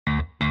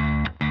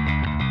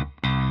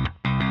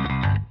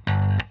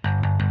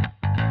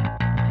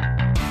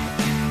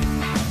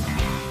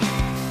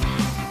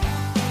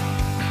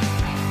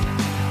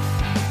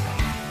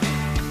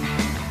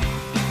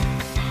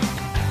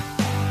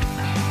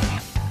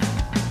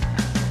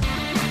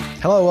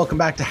Hello, welcome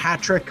back to Hat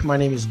Trick. My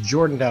name is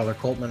Jordan Dowler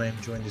Coltman. I am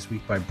joined this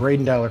week by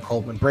Braden Dowler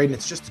Coltman. Braden,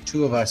 it's just the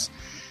two of us,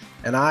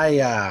 and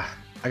I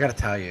got to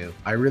tell you,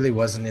 I really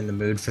wasn't in the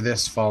mood for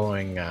this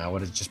following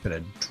what has just been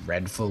a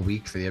dreadful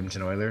week for the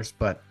Edmonton Oilers.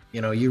 But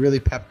you really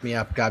pepped me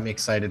up, got me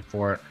excited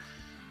for it.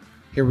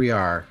 Here we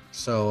are.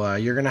 So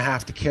you're gonna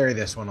have to carry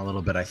this one a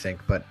little bit, I think.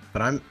 But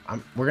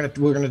we're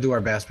gonna do our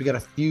best. We got a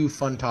few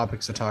fun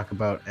topics to talk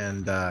about,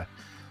 and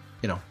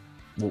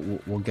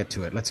we'll get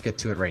to it. Let's get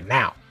to it right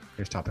now.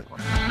 Here's topic one.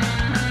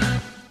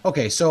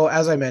 Okay, so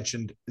as I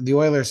mentioned, the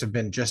Oilers have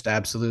been just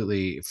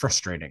absolutely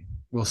frustrating,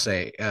 we'll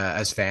say,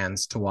 as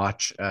fans to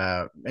watch.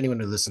 Anyone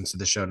who listens to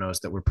the show knows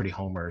that we're pretty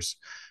homers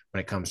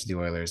when it comes to the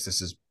Oilers.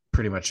 This is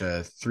pretty much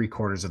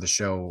three-quarters of the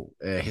show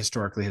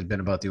historically has been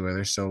about the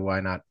Oilers, so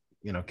why not,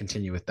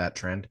 continue with that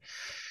trend?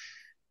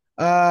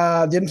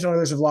 The Edmonton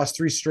Oilers have lost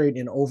three straight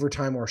in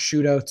overtime or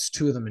shootouts,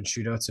 two of them in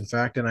shootouts, in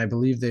fact, and I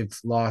believe they've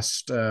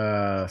lost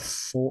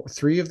four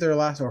of their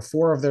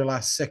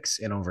last six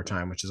in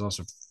overtime, which is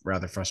also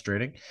rather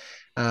frustrating.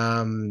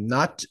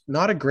 Not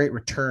a great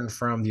return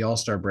from the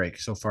All-Star break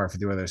so far for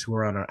the Oilers, who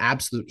are on an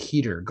absolute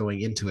heater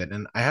going into it.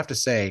 And I have to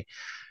say,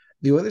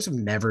 the Oilers have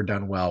never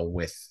done well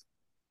with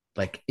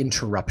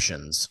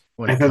interruptions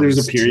when I it thought there was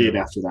a comes period to.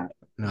 after that.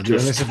 No, the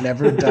Oilers Just have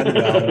never done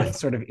well with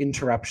sort of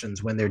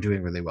interruptions when they're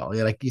doing really well.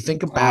 Yeah, like you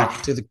think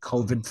back to the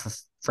COVID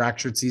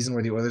fractured season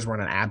where the Oilers were on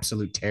an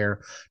absolute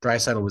tear.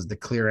 Draisaitl was the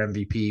clear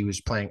MVP. He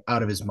was playing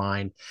out of his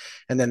mind,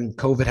 and then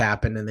COVID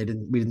happened, and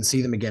we didn't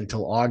see them again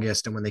until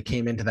August. And when they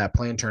came into that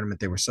play-in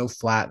tournament, they were so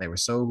flat. They were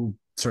so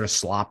sort of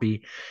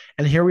sloppy.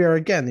 And here we are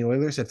again. The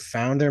Oilers had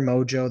found their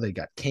mojo. They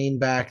got Kane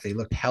back. They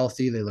looked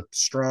healthy. They looked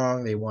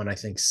strong. They won, I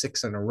think,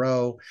 6 in a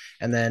row.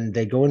 And then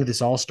they go into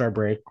this All-Star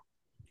break.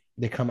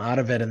 They come out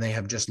of it and they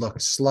have just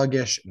looked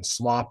sluggish and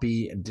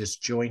sloppy and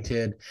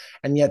disjointed.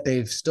 And yet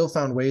they've still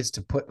found ways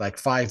to put like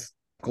 5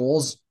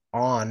 goals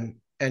on,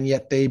 and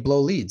yet they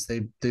blow leads.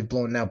 They've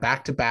blown now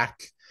back to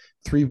back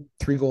three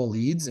goal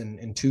leads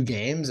in 2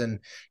 games. And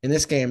in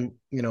this game,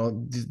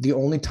 the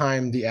only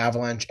time the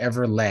Avalanche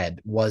ever led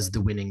was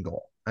the winning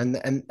goal.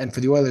 And for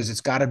the Oilers,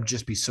 it's got to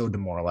just be so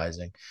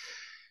demoralizing.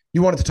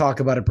 You wanted to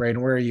talk about it,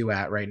 Braden. Where are you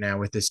at right now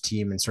with this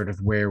team and sort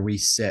of where we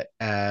sit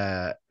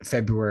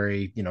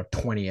February,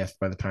 20th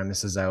by the time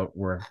this is out?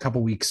 We're a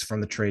couple weeks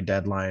from the trade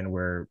deadline.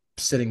 We're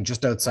sitting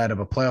just outside of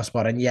a playoff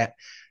spot, and yet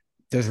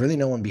there's really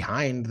no one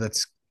behind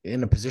that's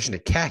in a position to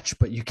catch,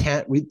 but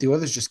the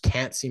others just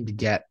can't seem to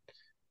get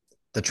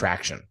the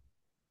traction.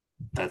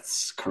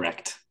 That's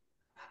correct.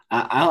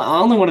 I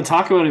only want to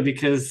talk about it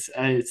because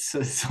it's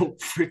so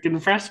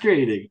freaking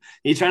frustrating.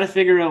 You try to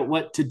figure out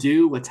what to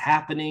do, what's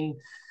happening.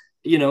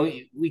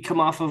 We come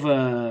off of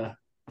a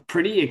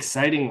pretty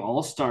exciting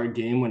All-Star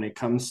game when it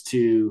comes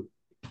to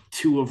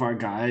two of our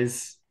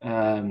guys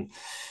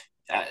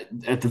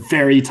at the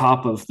very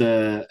top of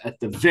at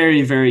the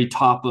very, very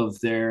top of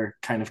their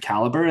kind of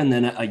caliber, and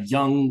then a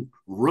young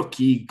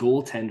rookie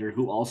goaltender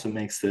who also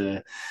makes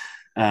the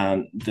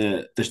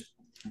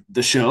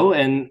show.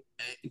 And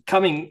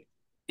coming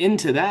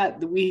into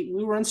that, we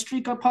were on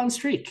streak upon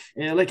streak.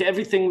 Like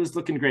everything was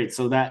looking great.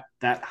 So that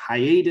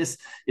hiatus,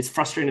 it's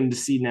frustrating to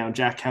see now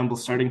Jack Campbell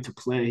starting to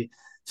play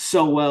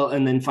so well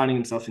and then finding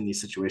himself in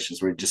these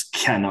situations where he just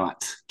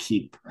cannot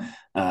keep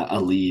a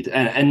lead.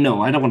 And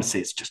no, I don't want to say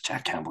it's just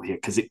Jack Campbell here,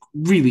 because it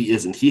really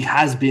isn't. He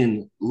has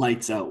been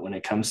lights out when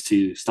it comes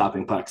to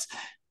stopping pucks,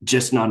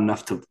 just not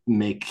enough to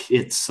make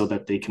it so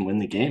that they can win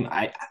the game.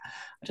 I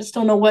just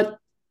don't know what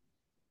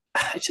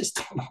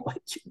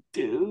you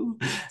do.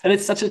 And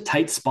it's such a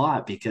tight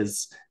spot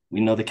because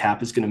we know the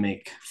cap is going to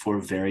make for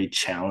a very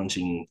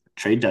challenging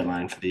trade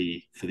deadline for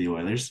the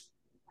Oilers.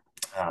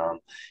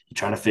 You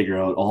try to figure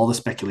out all the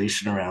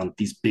speculation around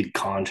these big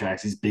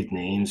contracts, these big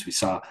names. We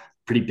saw a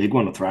pretty big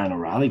one with Ryan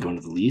O'Reilly going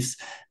to the Leafs.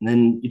 And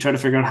then you try to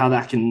figure out how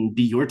that can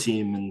be your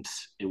team, and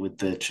with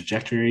the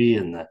trajectory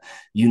and a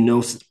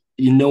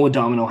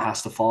domino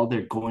has to fall.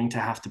 They're going to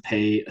have to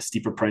pay a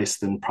steeper price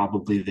than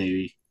probably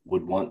they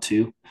would want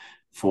to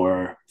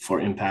for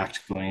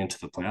impact going into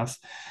the playoffs.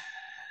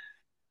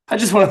 I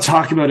just want to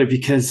talk about it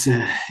because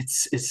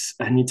it's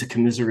I need to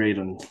commiserate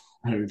on,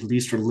 or at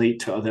least relate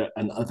to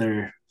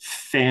another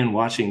fan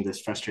watching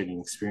this frustrating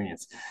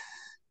experience.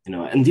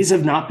 And these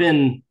have not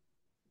been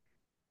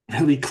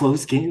really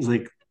close games.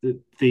 Like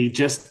they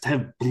just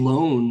have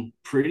blown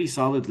pretty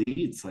solid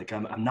leads. Like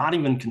I'm not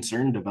even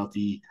concerned about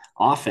the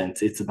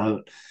offense. It's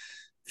about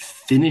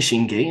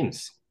finishing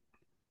games.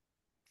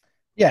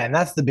 Yeah, and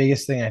that's the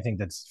biggest thing I think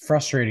that's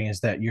frustrating is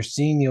that you're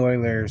seeing the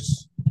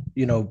Oilers,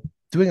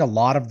 doing a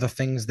lot of the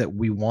things that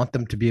we want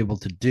them to be able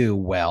to do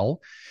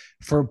well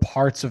for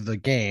parts of the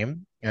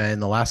game. In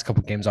the last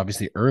couple of games,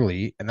 obviously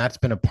early, and that's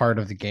been a part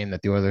of the game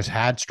that the Oilers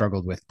had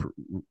struggled with,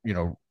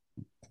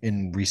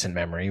 in recent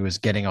memory, was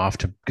getting off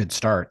to good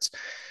starts.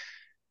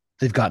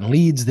 They've gotten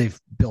leads, they've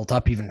built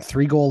up even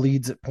 3 goal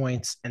leads at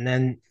points, and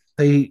then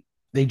they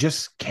they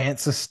just can't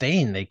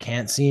sustain. They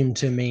can't seem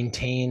to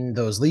maintain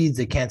those leads.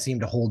 They can't seem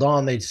to hold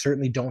on. They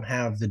certainly don't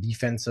have the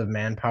defensive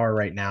manpower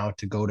right now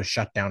to go to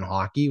shut down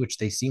hockey, which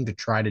they seem to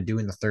try to do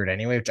in the third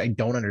anyway, which I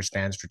don't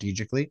understand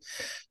strategically.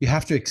 You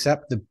have to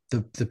accept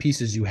the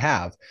pieces you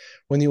have.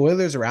 When the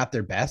Oilers are at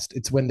their best,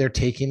 it's when they're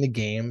taking the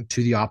game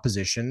to the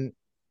opposition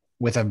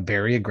with a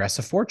very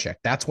aggressive forecheck.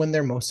 That's when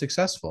they're most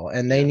successful.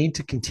 And they Yeah. need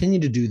to continue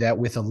to do that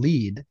with a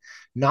lead,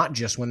 not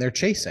just when they're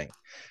chasing.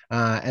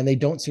 And they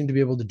don't seem to be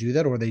able to do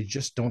that, or they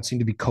just don't seem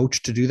to be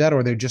coached to do that,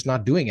 or they're just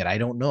not doing it. I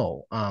don't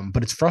know.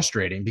 But it's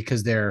frustrating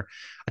because they're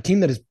a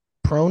team that is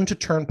prone to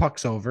turn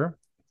pucks over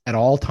at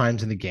all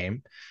times in the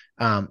game.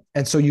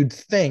 And so you'd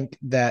think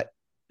that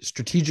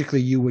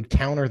strategically you would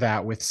counter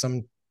that with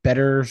some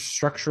better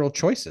structural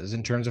choices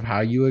in terms of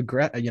how you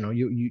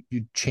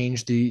you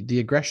change the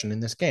aggression in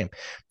this game.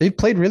 They've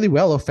played really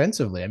well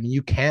offensively. I mean,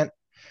 you can't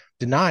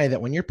deny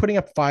that when you're putting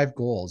up 5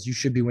 goals, you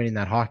should be winning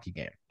that hockey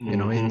game,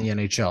 in the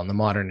NHL, in the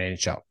modern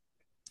NHL.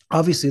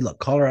 Obviously, look,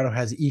 Colorado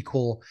has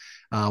equal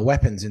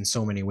weapons in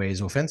so many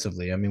ways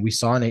offensively. I mean, we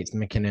saw Nathan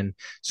MacKinnon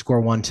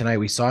score one tonight.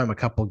 We saw him a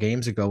couple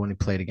games ago when he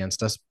played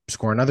against us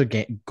score another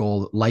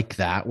goal like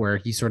that, where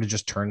he sort of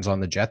just turns on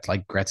the Jets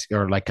like Gretzky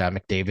or like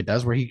McDavid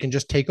does, where he can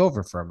just take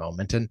over for a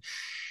moment.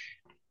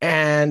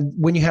 And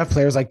when you have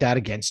players like that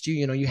against you,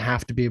 you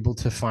have to be able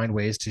to find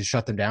ways to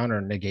shut them down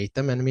or negate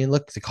them. And I mean,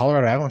 look, the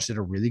Colorado Avalanche did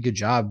a really good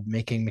job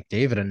making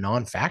McDavid a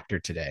non-factor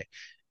today.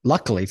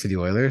 Luckily for the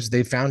Oilers,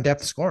 they found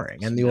depth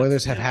scoring, and the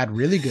Oilers have had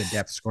really good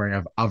depth scoring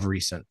of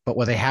recent. But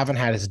what they haven't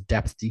had is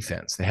depth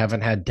defense. They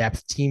haven't had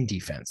depth team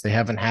defense. They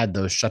haven't had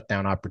those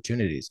shutdown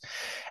opportunities.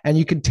 And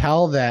you can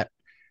tell that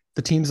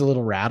the team's a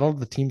little rattled.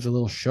 The team's a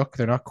little shook.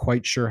 They're not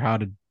quite sure how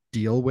to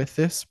deal with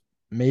this.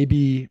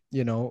 Maybe,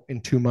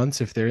 in 2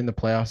 months, if they're in the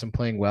playoffs and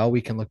playing well,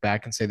 we can look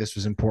back and say this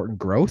was important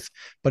growth.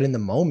 But in the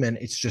moment,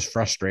 it's just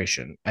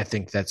frustration, I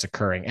think, that's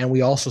occurring. And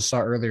we also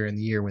saw earlier in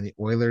the year when the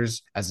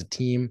Oilers as a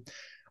team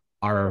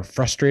are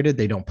frustrated,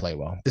 they don't play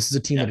well. This is a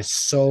team that is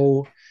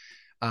so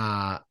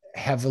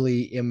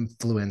heavily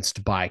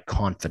influenced by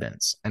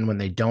confidence. And when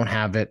they don't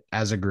have it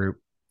as a group,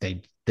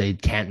 they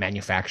can't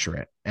manufacture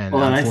it. And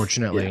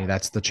unfortunately,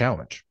 that's the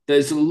challenge.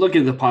 There's look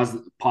at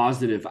the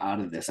positive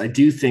out of this. I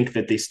do think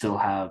that they still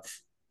have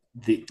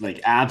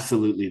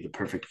absolutely the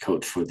perfect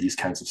coach for these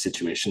kinds of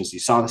situations. You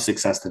saw the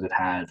success that it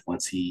had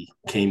once he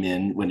came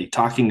in, when you're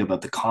talking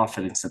about the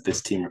confidence that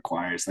this team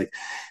requires. Like,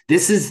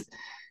 this is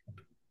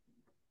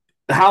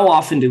how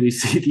often do we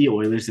see the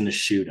Oilers in a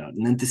shootout,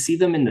 and then to see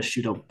them in the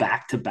shootout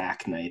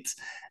back-to-back nights,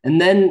 and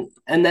then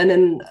in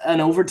an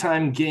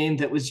overtime game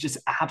that was just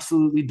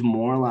absolutely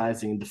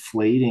demoralizing and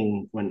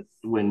deflating. When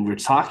we're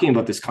talking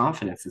about this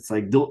confidence, it's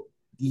like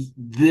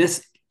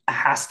this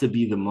has to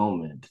be the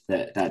moment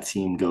that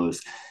team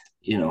goes,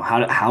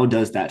 how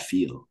does that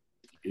feel?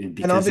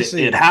 Because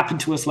it happened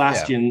to us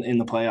last year in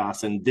the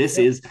playoffs, and this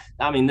is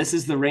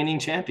the reigning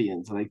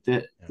champions. Like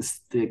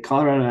the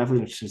Colorado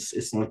Avalanche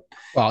it's not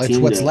it's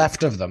what's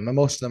left of them.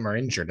 Most of them are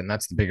injured, and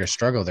that's the bigger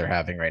struggle they're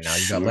having right now.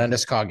 You've got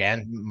Landeskog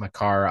and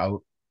Makar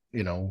out,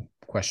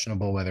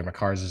 questionable whether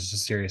Makar is a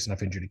serious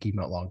enough injury to keep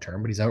him out long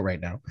term, but he's out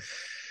right now.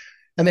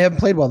 And they haven't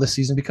played well this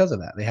season because of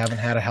that. They haven't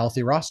had a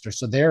healthy roster,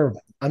 so they're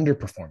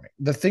underperforming.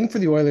 The thing for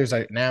the Oilers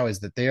right now is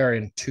that they are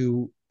in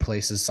two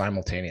places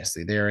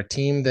simultaneously. They're a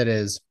team that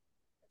is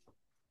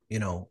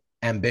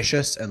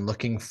ambitious and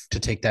looking to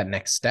take that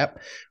next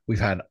step. We've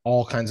had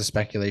all kinds of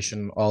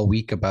speculation all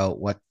week about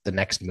what the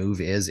next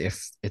move is,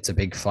 if it's a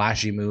big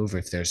flashy move,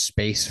 if there's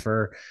space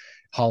for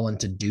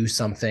Holland to do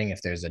something,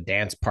 if there's a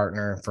dance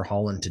partner for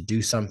Holland to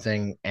do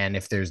something, and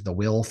if there's the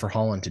will for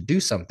Holland to do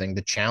something.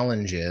 The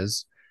challenge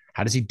is,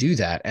 how does he do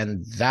that?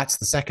 And that's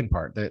the second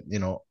part that,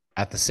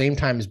 at the same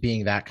time as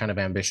being that kind of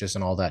ambitious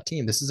and all that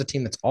team, this is a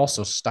team that's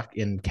also stuck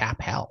in cap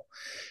hell.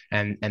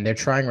 And they're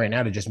trying right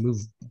now to just move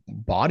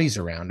bodies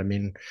around. I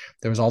mean,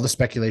 there was all the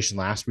speculation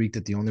last week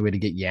that the only way to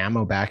get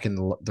Yamo back in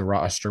the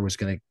roster was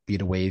going to be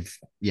to waive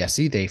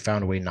Yessi. They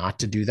found a way not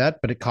to do that,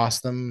 but it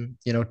cost them,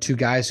 two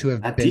guys who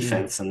have that been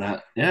defense and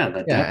that,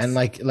 and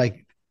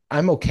like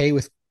I'm okay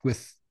with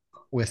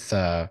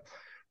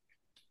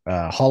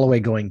Holloway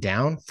going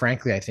down.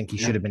 Frankly, I think he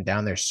should have been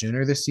down there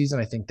sooner this season.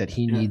 I think that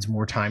he needs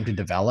more time to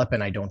develop,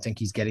 and I don't think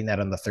he's getting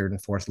that on the third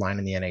and fourth line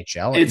in the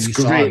NHL. It's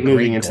great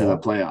moving into the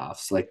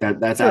playoffs. Like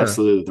that's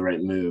absolutely the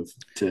right move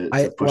to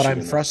push. What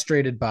I'm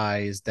frustrated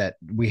by is that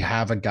we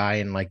have a guy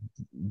in like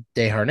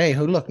Desharnais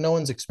who, look, no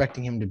one's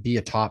expecting him to be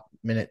a top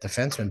minute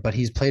defenseman, but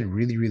he's played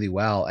really, really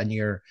well. And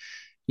you're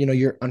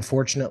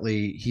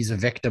unfortunately, he's a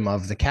victim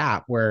of the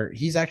cap, where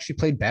he's actually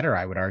played better,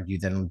 I would argue,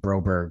 than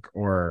Broberg,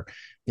 or,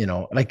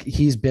 like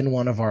he's been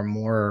one of our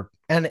more,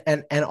 and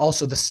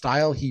also the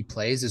style he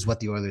plays is what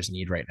the Oilers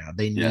need right now.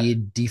 They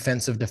need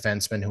defensive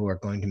defensemen who are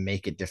going to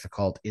make it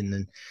difficult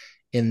in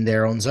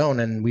their own zone.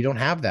 And we don't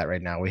have that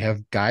right now. We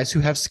have guys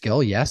who have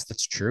skill. Yes,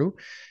 that's true.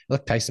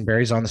 Look, Tyson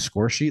Barrie's on the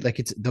score sheet. Like,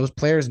 it's those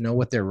players know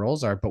what their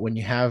roles are. But when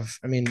you have,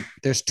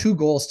 there's 2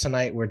 goals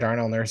tonight where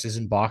Darnell Nurse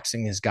isn't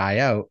boxing his guy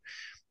out.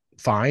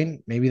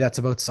 fine. Maybe that's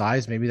about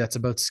size. Maybe that's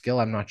about skill.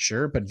 I'm not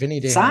sure. But Vinny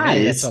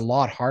Desharnais, that's a Size.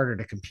 lot harder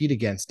to compete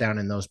against down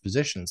in those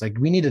positions. Like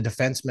we need a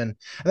defenseman. And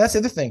that's the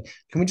other thing.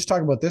 Can we just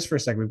talk about this for a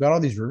second? We've got all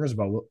these rumors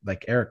about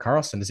like Erik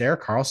Karlsson. Is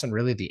Erik Karlsson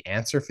really the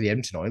answer for the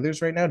Edmonton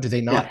Oilers right now? Do they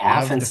Yeah, not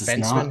have offense is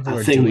defensemen not who a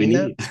are thing we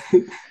doing that?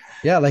 need.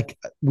 Yeah, like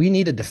we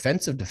need a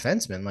defensive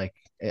defenseman. Like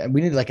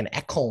we need like an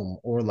Ekholm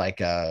or like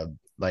a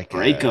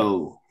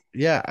Braco,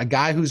 yeah, a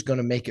guy who's going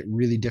to make it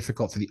really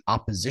difficult for the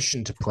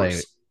opposition to of play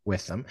course.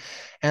 with them,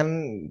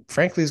 and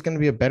frankly, is going to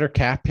be a better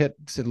cap hit,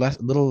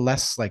 little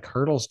less like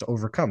hurdles to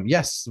overcome.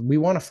 Yes, we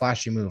want a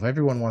flashy move.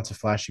 Everyone wants a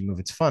flashy move.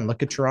 It's fun.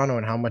 Look at Toronto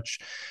and how much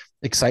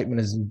excitement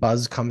and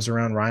buzz comes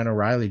around Ryan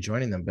O'Reilly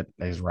joining them. But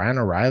is Ryan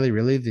O'Reilly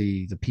really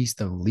the piece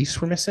the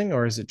Leafs were missing,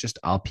 or is it just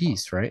Al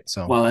piece? Right.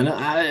 So Well,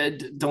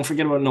 and don't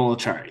forget about Noel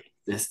Acciari.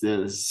 This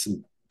is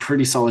some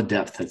pretty solid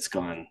depth that's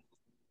gone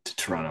to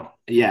Toronto.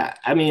 Yeah,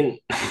 I mean,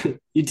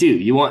 you do.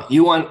 You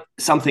want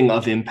something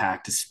of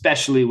impact,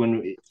 especially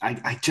when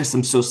I just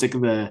am so sick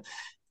of the.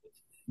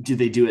 Do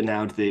they do it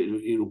now? Do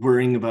they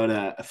worrying about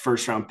a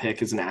first round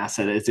pick as an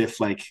asset as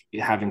if like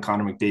having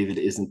Connor McDavid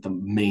isn't the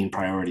main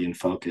priority and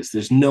focus?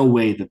 There's no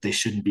way that they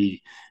shouldn't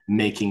be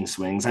making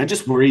swings. I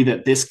just worry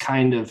that this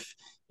kind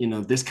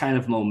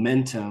of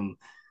momentum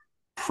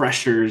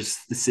pressures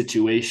the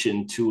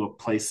situation to a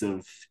place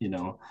of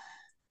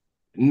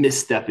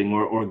misstepping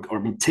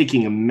or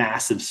taking a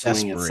massive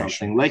swing at desperation.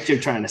 something like you're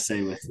trying to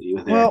say with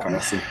Erik Well,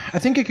 Karlsson. I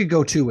think it could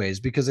go two ways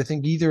because I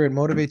think either it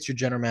motivates your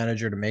general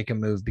manager to make a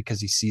move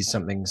because he sees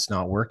something's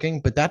not working,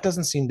 but that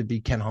doesn't seem to be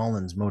Ken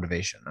Holland's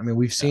motivation. I mean,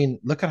 we've Yeah. seen,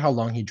 look at how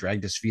long he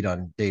dragged his feet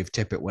on Dave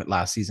Tippett went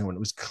last season when it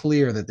was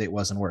clear that it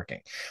wasn't working.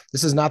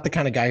 This is not the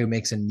kind of guy who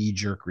makes a knee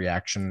jerk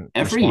reaction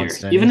Every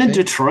response year, to even in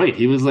anything. Detroit,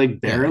 he was like Yeah,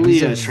 barely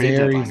he's a a trade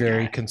very, deadline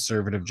very guy.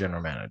 conservative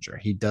general manager.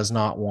 He does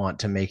not want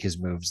to make his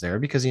moves there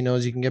because he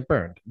knows he can get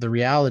burned. The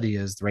reality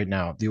is, right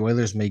now, the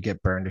Oilers may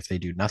get burned if they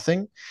do nothing,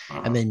 and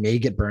Uh-huh. they may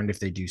get burned if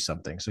they do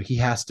something. So he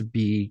has to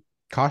be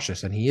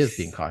cautious, and he is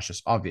being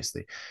cautious,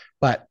 obviously.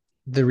 But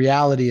the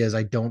reality is,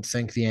 I don't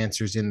think the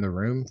answer's in the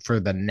room for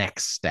the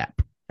next step.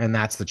 And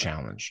that's the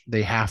challenge.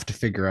 They have to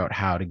figure out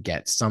how to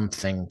get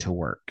something to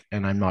work.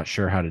 And I'm not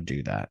sure how to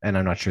do that. And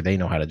I'm not sure they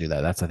know how to do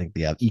that. That's, I think,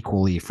 the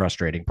equally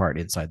frustrating part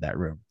inside that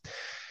room.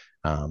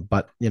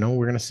 But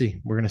we're gonna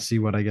see. We're gonna see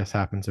what I guess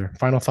happens there.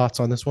 Final thoughts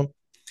on this one?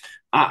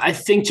 I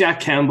think Jack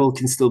Campbell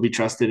can still be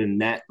trusted in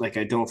net. Like,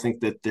 I don't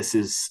think that this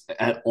is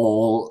at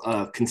all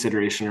a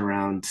consideration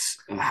around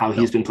how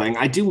he's No. been playing.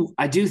 I do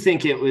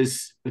think it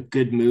was a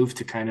good move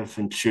to kind of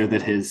ensure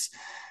that his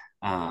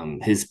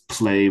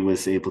play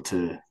was able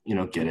to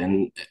get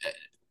in,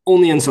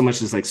 only in so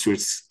much as like Stuart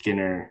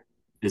Skinner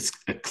is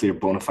a clear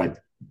bona fide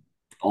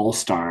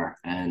all-star,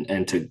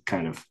 and to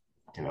kind of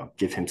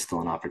give him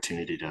still an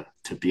opportunity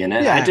to be in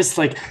it. I Yeah. just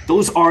like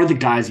those are the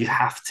guys you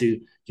have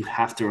to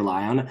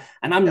rely on,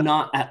 and I'm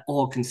not at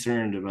all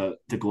concerned about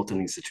the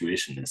goaltending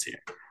situation this year.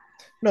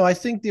 No, I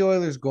think the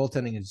Oilers'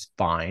 goaltending is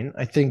fine.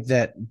 I think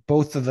that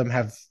both of them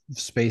have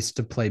space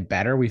to play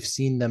better. We've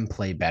seen them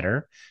play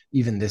better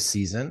even this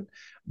season.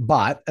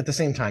 But at the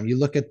same time, you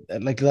look at,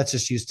 like, let's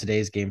just use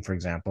today's game, for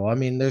example. I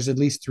mean, there's at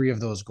least three of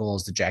those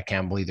goals that Jack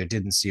Campbell either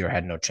didn't see or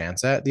had no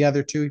chance at. The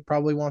other two, he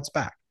probably wants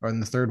back. Or in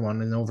the third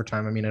one in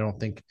overtime, I mean,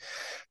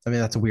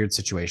 that's a weird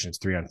situation. It's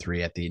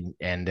 3-on-3 at the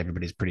end.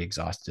 Everybody's pretty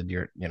exhausted.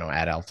 You're,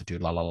 at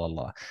altitude, la, la, la,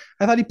 la.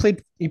 I thought he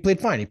played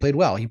fine. He played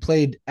well. He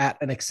played at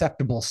an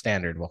acceptable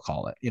standard, we'll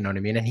call it. You know what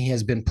I mean? And he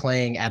has been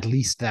playing at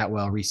least that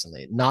well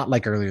recently, not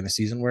like earlier in the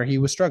season where he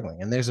was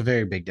struggling. And there's a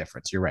very big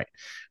difference. You're right.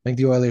 I think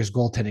the Oilers'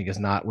 goaltending is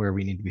not where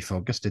we need to be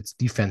focused. It's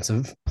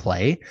defensive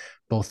play,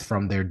 both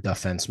from their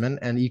defensemen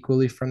and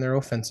equally from their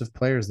offensive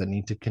players that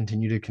need to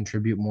continue to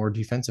contribute more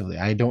defensively.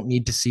 I don't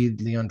need to see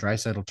Leon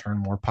Draisaitl turn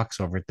more pucks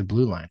over at the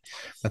blue line.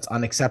 That's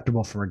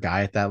unacceptable for a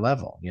guy at that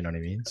level. You know what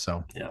I mean?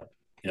 So Yeah,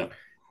 yeah.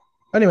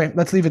 anyway,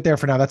 let's leave it there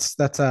for now. That's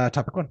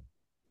topic one.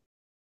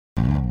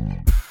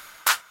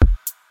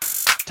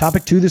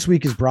 Topic 2 this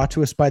week is brought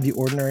to us by the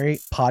Ordinary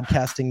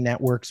Podcasting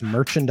Network's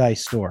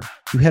merchandise store.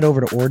 You head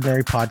over to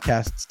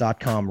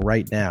ordinarypodcasts.com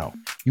right now.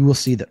 You will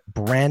see that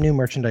brand new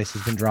merchandise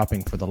has been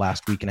dropping for the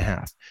last week and a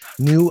half.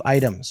 New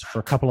items for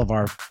a couple of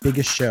our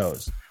biggest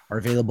shows are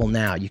available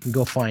now. You can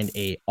go find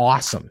a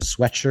awesome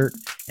sweatshirt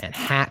and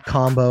hat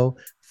combo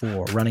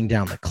for running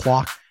down the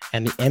clock.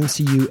 And the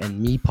MCU and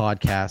Me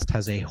podcast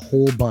has a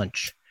whole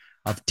bunch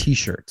of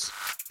t-shirts.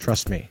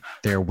 Trust me,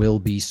 there will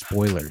be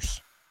spoilers.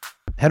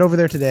 Head over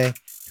there today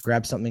to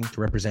grab something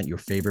to represent your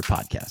favorite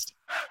podcast.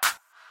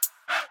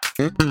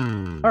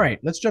 All right,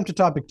 let's jump to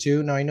topic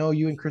 2. Now, I know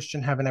you and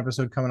Christian have an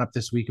episode coming up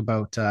this week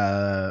about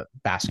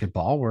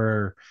basketball.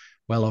 We're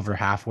well over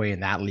halfway in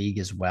that league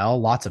as well.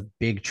 Lots of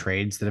big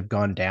trades that have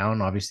gone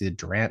down. Obviously, the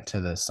Durant to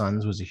the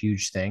Suns was a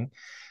huge thing.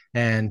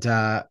 And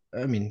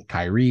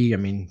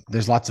Kyrie,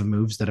 there's lots of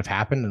moves that have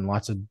happened and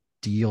lots of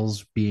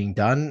deals being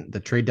done. The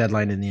trade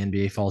deadline in the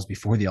NBA falls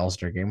before the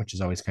All-Star game, which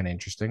is always kind of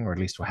interesting, or at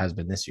least what has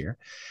been this year.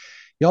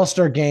 The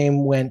All-Star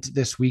game went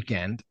this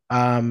weekend.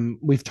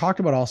 We've talked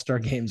about All-Star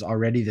games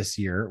already this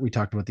year. We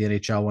talked about the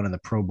NHL one and the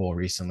Pro Bowl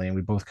recently, and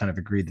we both kind of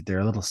agreed that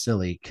they're a little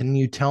silly. Can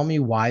you tell me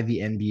why the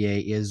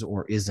NBA is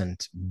or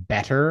isn't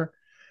better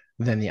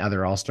than the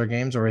other All-Star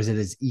games, or is it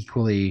as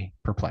equally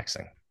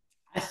perplexing?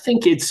 I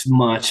think it's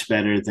much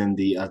better than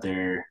the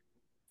other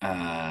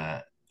uh,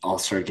 All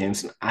Star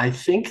games. I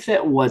think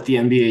that what the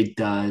NBA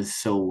does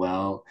so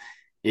well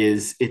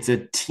is it's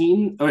a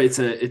team or it's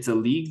a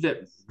league that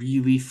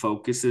really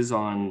focuses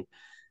on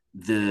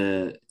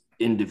the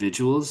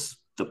individuals,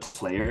 the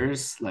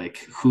players, like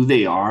who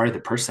they are, the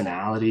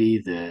personality,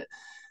 the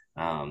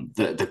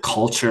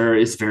culture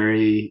is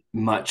very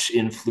much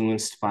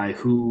influenced by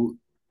who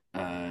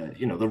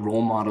the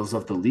role models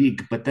of the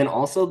league. But then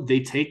also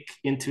they take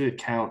into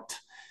account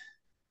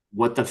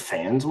what the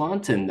fans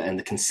want and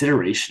the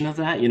consideration of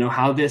that,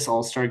 how this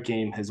all-star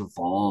game has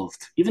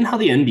evolved, even how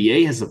the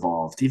NBA has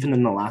evolved, even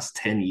in the last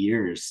 10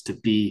 years to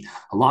be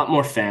a lot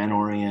more fan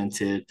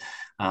oriented.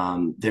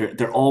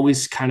 They're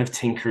always kind of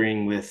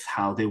tinkering with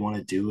how they want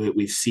to do it.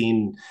 We've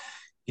seen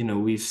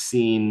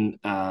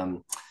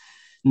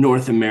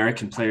North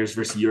American players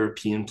versus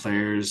European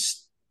players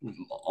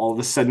all of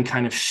a sudden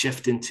kind of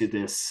shift into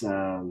this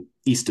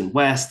East and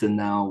West, and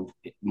now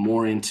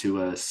more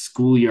into a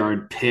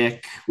schoolyard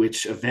pick,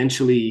 which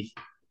eventually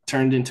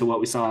turned into what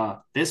we saw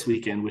this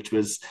weekend, which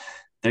was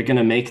they're going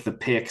to make the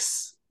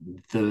picks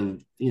the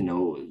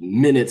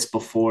minutes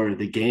before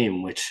the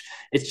game, which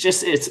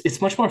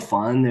it's much more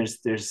fun. There's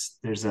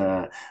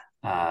a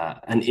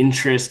an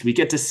interest. We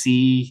get to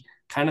see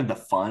kind of the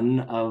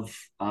fun of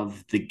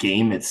the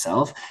game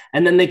itself,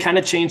 and then they kind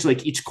of change,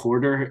 like each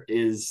quarter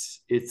is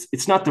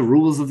it's not the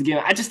rules of the game.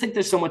 I just think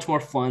there's so much more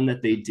fun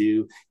that they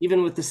do,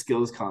 even with the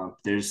skills comp.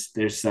 There's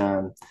just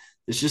a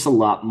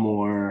lot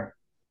more,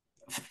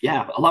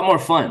 yeah, a lot more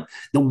fun.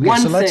 The Okay,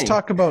 one so let's thing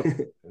talk about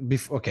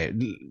before. Okay,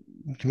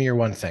 give me your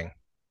one thing.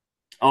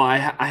 Oh, I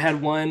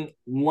had one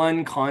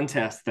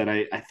contest that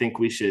I think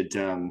we should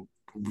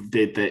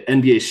that the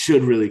NBA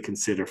should really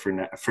consider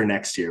for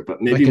next year,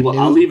 but maybe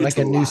I'll leave it Like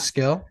to a the new last.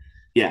 skill.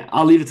 Yeah,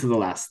 I'll leave it to the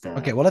last.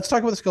 Okay, well, let's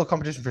talk about the skill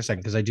competition for a second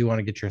because I do want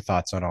to get your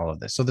thoughts on all of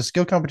this. So the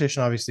skill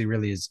competition obviously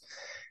really is.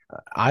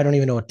 I don't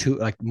even know what two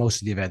like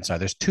most of the events are.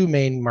 There's two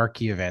main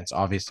marquee events,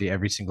 obviously,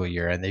 every single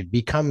year, and they've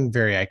become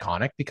very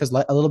iconic because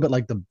a little bit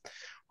like the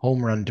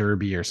home run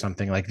derby or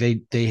something. Like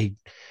they've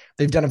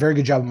done a very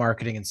good job of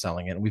marketing and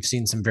selling it. And we've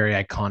seen some very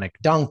iconic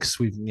dunks.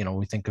 We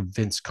think of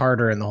Vince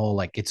Carter and the whole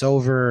like it's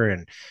over,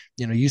 and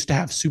used to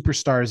have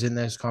superstars in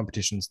those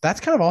competitions. That's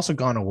kind of also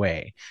gone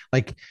away.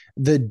 Like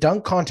the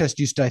dunk contest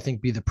used to, I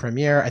think, be the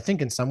premiere. I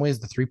think in some ways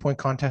the 3-point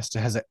contest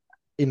has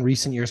in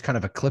recent years kind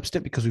of eclipsed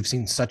it because we've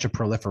seen such a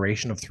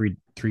proliferation of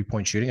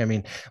three-point shooting. I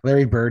mean,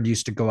 Larry Bird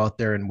used to go out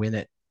there and win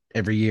it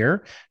every year.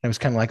 And it was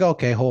kind of like,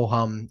 okay, whole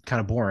hum, kind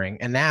of boring.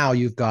 And now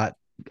you've got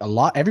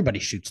everybody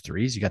shoots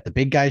threes. You got the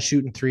big guys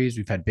shooting threes.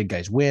 We've had big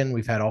guys win.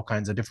 We've had all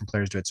kinds of different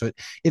players do it. So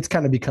it's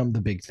kind of become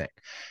the big thing.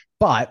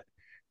 But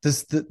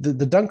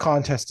the dunk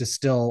contest is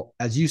still,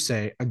 as you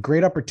say, a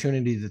great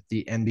opportunity that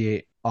the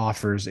NBA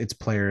offers its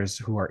players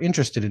who are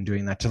interested in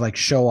doing that to like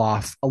show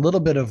off a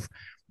little bit of,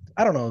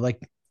 I don't know, like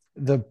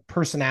the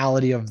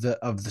personality of the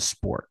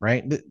sport,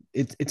 right?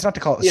 It's not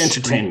to call it the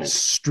entertainment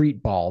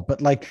street ball,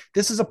 but like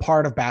this is a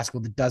part of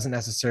basketball that doesn't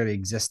necessarily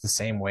exist the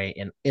same way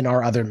in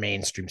our other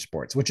mainstream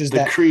sports, which is the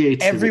that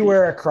creativity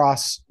everywhere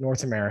across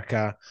North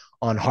America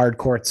on hard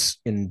courts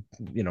in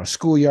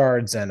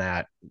schoolyards and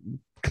at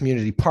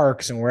community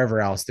parks and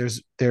wherever else,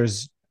 there's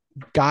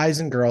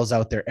guys and girls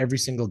out there every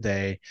single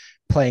day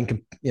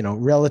playing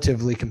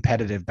relatively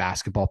competitive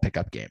basketball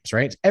pickup games,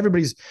 right?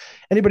 Anybody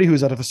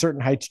who's out of a certain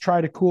height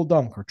tried a cool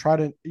dunk or tried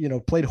to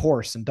played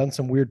horse and done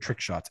some weird trick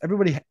shots.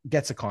 Everybody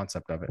gets a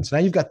concept of it. So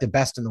now you've got the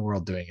best in the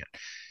world doing it.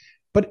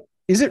 But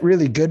is it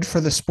really good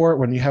for the sport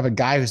when you have a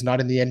guy who's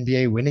not in the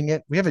NBA winning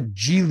it? We have a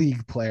G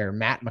League player,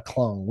 Matt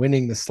McClung,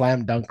 winning the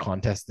slam dunk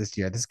contest this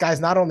year. This guy's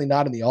not only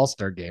not in the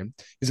All-Star game,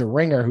 he's a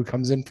ringer who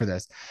comes in for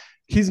this.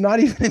 He's not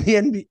even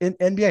in the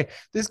NBA.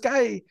 This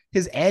guy,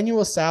 his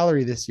annual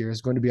salary this year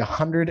is going to be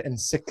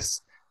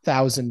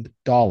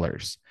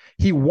 $106,000.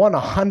 He won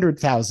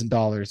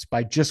 $100,000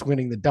 by just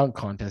winning the dunk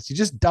contest. He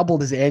just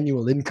doubled his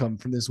annual income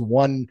from this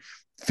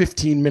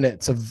 15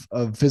 minutes of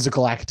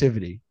physical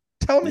activity.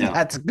 Tell me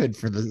that's good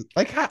for the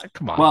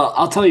come on. Well,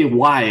 I'll tell you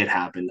why it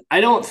happened. I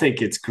don't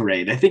think it's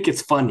great. I think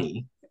it's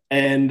funny.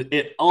 And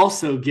it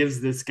also gives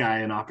this guy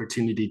an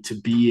opportunity to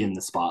be in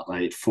the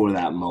spotlight for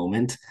that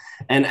moment.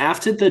 And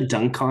after the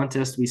dunk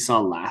contest we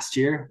saw last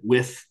year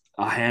with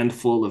a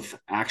handful of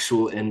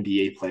actual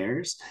NBA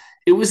players,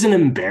 it was an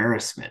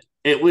embarrassment.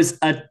 It was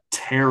a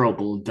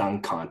terrible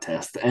dunk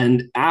contest.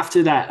 And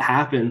after that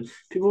happened,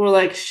 people were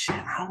like, shit,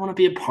 I don't want to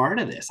be a part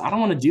of this. I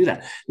don't want to do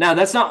that. Now,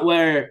 that's not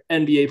where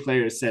NBA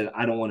players said,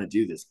 I don't want to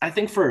do this. I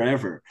think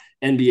forever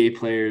NBA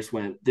players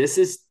went, this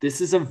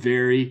is a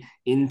very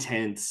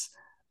intense,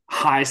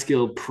 high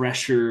skill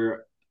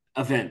pressure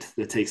event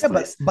that takes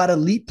place. But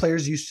elite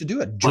players used to do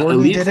it.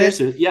 Jordan did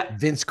it. Yeah.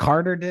 Vince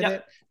Carter did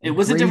it. It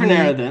was a different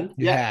era then.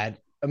 We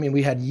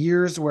had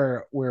years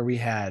where we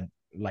had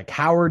like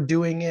Howard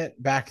doing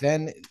it back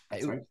then,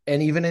 That's right.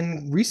 and even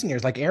in recent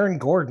years, like Aaron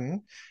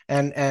Gordon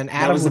and That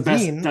Adam was the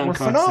best Levine were dunk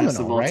contest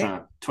of phenomenal, all right?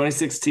 time.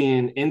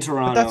 2016 in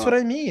But that's what Toronto,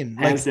 I mean.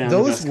 hands Like down the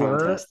those best were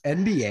contest.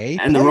 NBA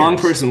And the wrong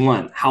players. person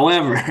won.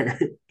 However,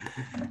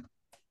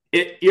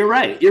 you're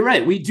right. You're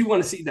right. We do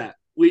want to see that.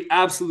 We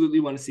absolutely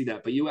want to see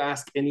that. But you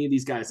ask any of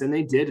these guys, and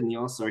they did in the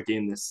All Star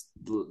game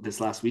this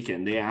last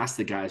weekend. They asked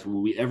the guys,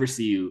 "Will we ever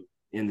see you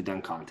in the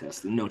dunk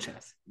contest?" No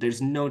chance.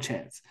 There's no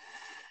chance.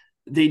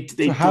 They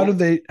So how do don't.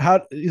 They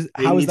how is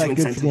need to that good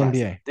for the incentivize it.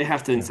 NBA? They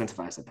have to Yeah.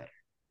 incentivize it better.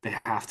 They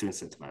have to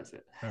incentivize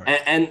it. All right.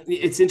 And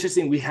it's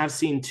interesting. We have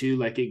seen too,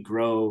 like it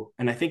grow,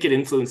 and I think it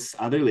influenced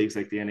other leagues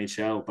like the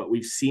NHL. But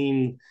we've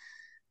seen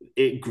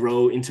it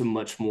grow into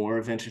much more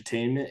of an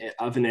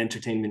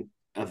entertainment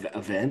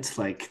event,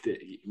 like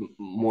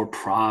more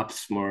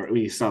props, more.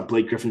 We saw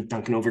Blake Griffin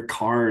dunking over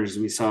cars.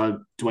 We saw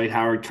Dwight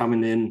Howard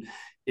coming in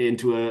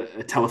into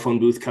a telephone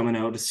booth coming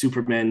out as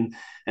Superman,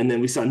 and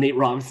then we saw Nate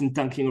Robinson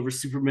dunking over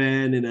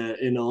Superman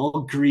in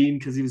all green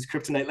because he was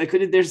kryptonite. Like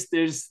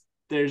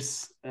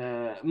there's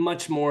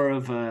much more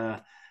of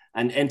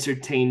an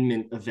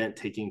entertainment event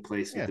taking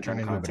place with Yeah, the turn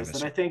dunk into a bit of a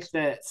contest that I think circus.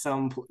 that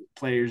some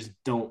players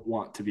don't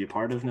want to be a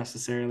part of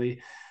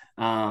necessarily.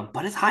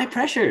 But it's high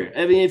pressure.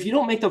 I mean, if you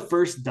don't make the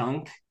first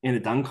dunk in a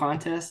dunk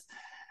contest,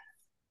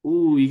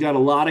 ooh, you got a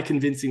lot of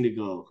convincing to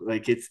go.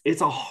 Like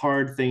it's a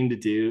hard thing to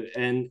do,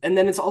 and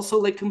then it's also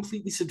like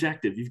completely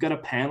subjective. You've got a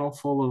panel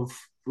full of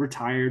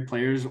retired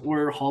players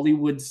or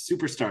Hollywood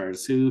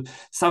superstars who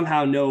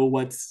somehow know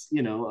what's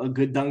a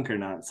good dunk or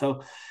not.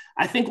 So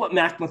I think what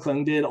Mac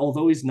McClung did,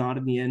 although he's not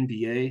in the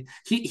NBA,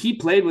 he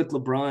played with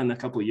LeBron a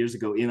couple of years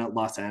ago in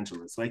Los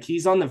Angeles. Like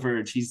he's on the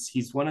verge.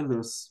 He's one of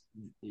those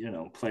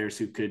players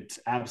who could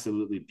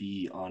absolutely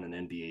be on an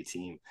NBA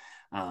team.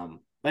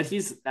 But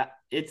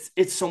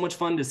it's so much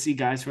fun to see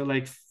guys who are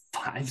like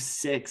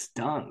 5'6"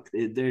 dunk.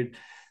 They're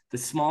the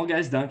small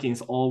guys dunking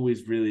is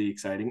always really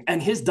exciting, and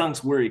his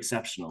dunks were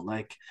exceptional.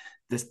 Like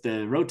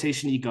the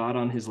rotation he got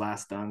on his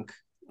last dunk,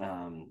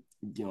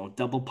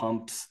 double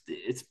pumps.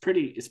 It's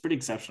pretty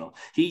exceptional.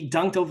 He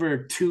dunked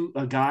over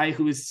a guy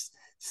who was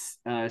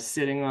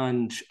sitting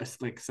on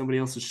like somebody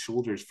else's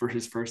shoulders for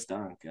his first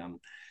dunk.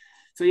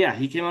 So yeah,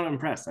 he came out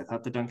impressed. I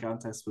thought the dunk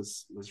contest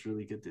was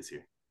really good this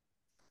year.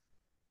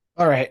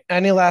 All right.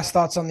 Any last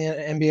thoughts on the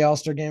NBA All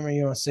Star game, or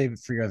you want to save it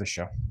for your other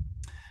show?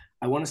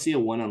 I want to see a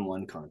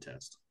one-on-one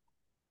contest.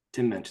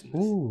 Tim mentioned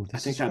this. Ooh, I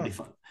this think is that'd be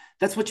fun. fun.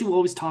 That's what you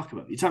always talk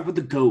about. You talk about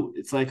the GOAT.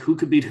 It's like who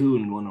could beat who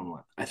in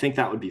one-on-one. I think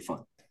that would be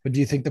fun. But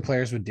do you think the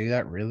players would do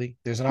that really?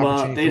 There's an Well,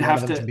 opportunity for they'd one of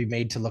have them to to. be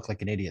made to look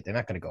like an idiot. They're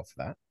not going to go for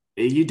that.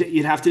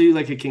 You'd have to do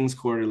like a King's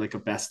Quarter, like a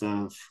best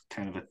of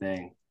kind of a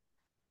thing.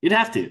 You'd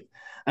have to.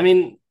 I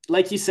mean,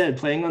 like you said,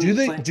 playing Do on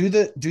they play.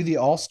 do the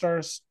All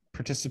Stars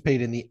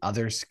participate in the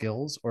other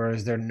skills, or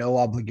is there no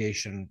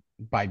obligation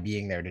by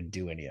being there to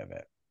do any of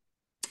it?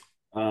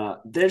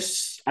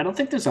 I don't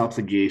think there's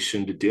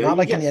obligation to do it. Not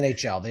like in the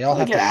NHL. They all Probably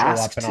have to get show up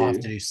asked and all have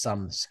to. to do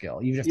some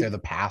skill, even if they're You the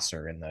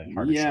passer in the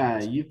hardest Yeah,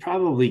 shots you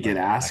probably or get the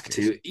asked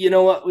to. accuracy. You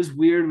know what was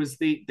weird was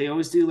they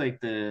always do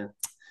like the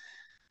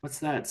what's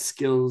that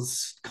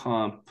skills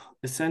comp?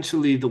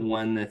 Essentially the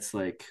one that's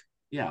like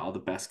all the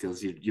best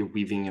skills. You're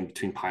weaving in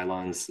between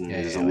pylons and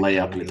Yeah, there's a yeah, like the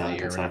layup and a relay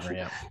dunk or and whatever. such.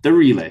 Yeah. The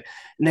relay.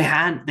 And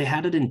they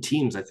had it in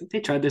teams. I think they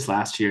tried this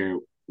last year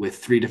with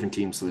three different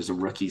teams. So there's a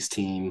rookies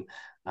team,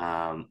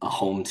 a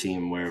home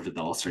team wherever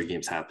the All-Star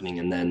game's happening,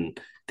 and then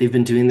they've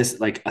been doing this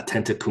like a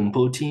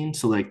Tentacumpo team,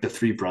 so like the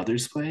three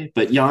brothers play,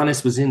 but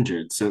Giannis was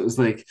injured, so it was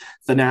like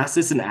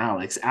Thanasis and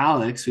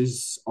Alex,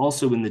 who's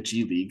also in the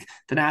G League,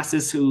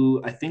 Thanasis, who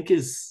I think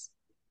is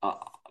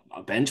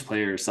a bench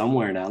player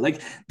somewhere now.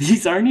 Like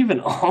these aren't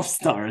even all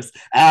stars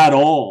at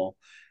all,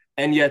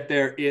 and yet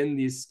they're in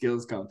these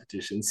skills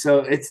competitions. So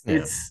it's Yeah.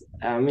 it's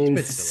I It's a mean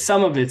bit silly.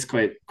 some of it's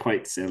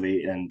quite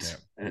silly, and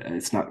Yeah.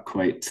 it's not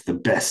quite the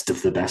best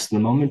of the best in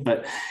the moment,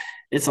 but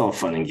it's all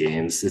fun and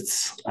games.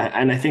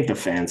 And I think the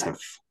fans have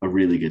a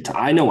really good time.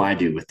 I know I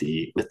do with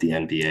the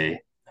NBA.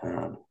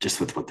 Just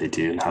with what they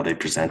do and how they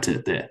present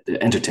it,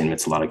 the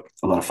entertainment's a lot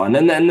of fun,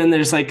 and then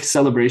there's like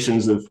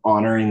celebrations of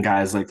honoring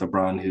guys like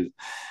LeBron who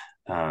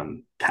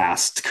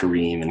past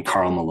Kareem and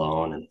Karl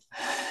Malone, and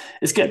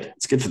it's good.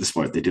 It's good for the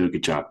sport. They do a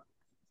good job.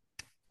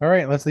 All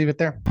right, let's leave it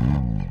there.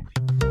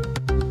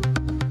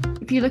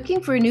 If you're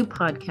looking for a new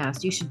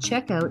podcast, you should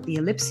check out the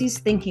Ellipses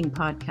Thinking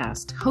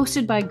podcast,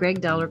 hosted by Greg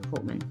Dollar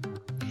Coltman.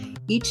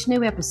 Each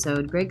new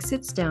episode, Greg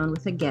sits down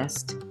with a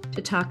guest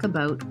to talk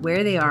about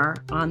where they are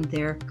on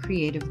their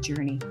creative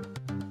journey.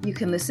 You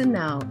can listen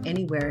now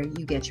anywhere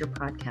you get your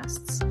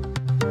podcasts.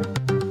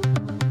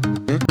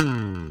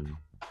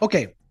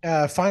 Okay,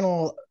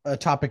 final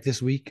topic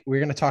this week. We're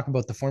going to talk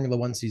about the Formula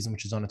One season,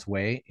 which is on its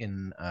way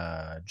in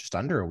just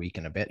under a week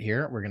and a bit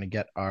here. We're going to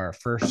get our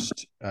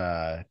first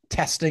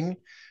testing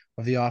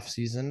of the off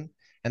season.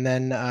 And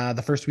then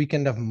the first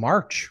weekend of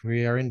March,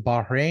 we are in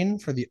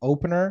Bahrain for the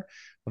opener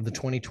of the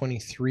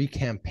 2023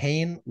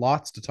 campaign.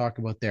 Lots to talk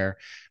about there.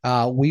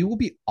 We will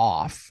be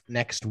off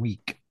next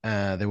week.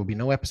 There will be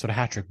no episode of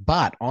Hat Trick,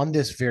 but on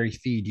this very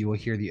feed, you will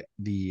hear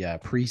the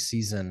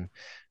preseason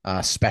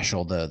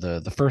special,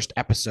 the first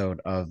episode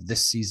of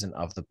this season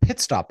of the Pit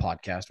Stop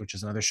podcast, which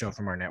is another show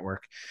from our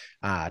network.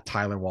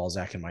 Tyler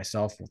Walzak and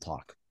myself will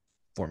talk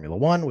Formula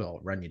One. We'll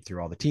run you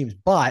through all the teams,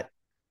 but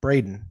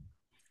Braden,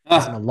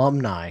 as an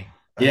alumni,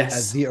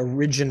 as the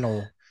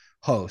original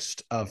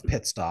host of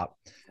Pit Stop,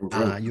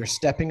 you're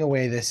stepping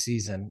away this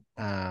season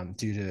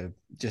due to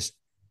just.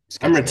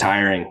 I'm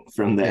retiring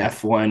from the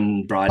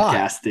F1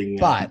 broadcasting.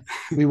 But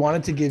we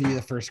wanted to give you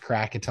the first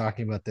crack at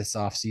talking about this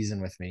off season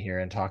with me here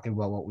and talking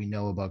about what we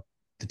know about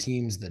the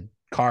teams, the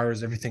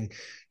cars, everything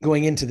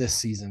going into this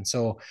season.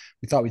 So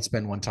we thought we'd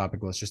spend one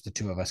topic with just the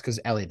two of us, because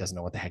Elliot doesn't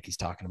know what the heck he's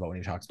talking about when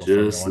he talks about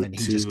Formula One, and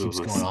he just keeps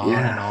going on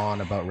and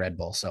on about Red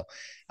Bull. So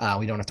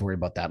we don't have to worry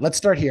about that. Let's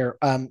start here.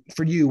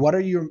 For you, what are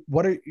you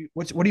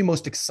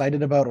most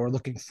excited about or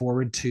looking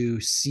forward to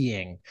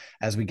seeing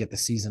as we get the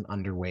season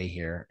underway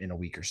here in a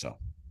week or so?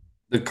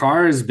 The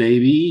cars,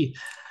 baby.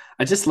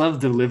 I just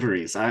love the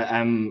liveries.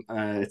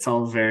 It's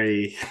all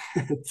very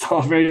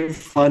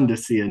fun to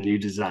see a new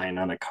design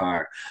on a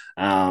car.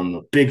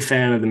 Big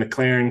fan of the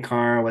McLaren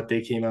car, what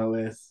they came out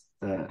with.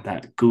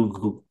 The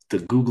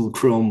Google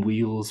Chrome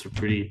wheels are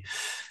pretty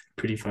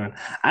fun.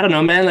 I don't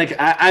know, man. Like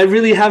I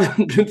really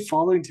haven't been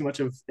following too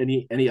much of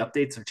any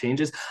updates or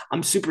changes.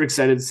 I'm super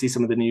excited to see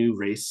some of the new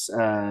race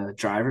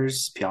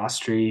drivers,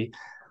 Piastri.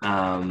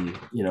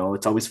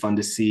 It's always fun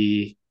to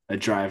see a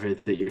driver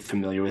that you're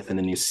familiar with in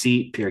the new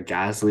seat, Pierre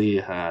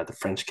Gasly, the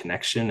French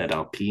connection at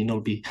Alpine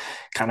will be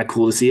kind of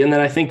cool to see. And then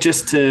I think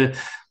just to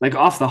like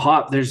off the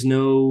hop, there's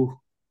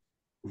no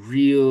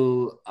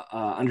real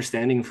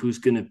understanding of who's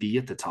going to be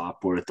at the top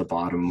or at the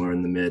bottom or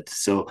in the mid.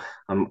 So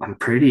I'm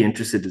pretty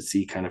interested to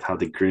see kind of how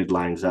the grid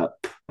lines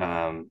up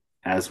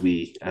as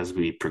we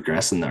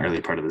progress in the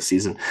early part of the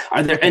season.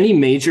 Are there any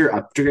major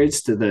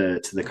upgrades to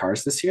the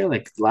cars this year?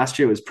 Like last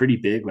year was pretty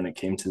big when it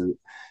came to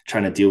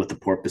trying to deal with the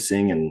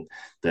porpoising and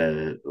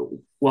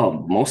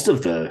most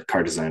of the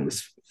car design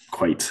was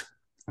quite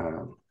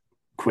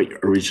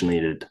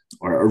originated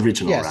or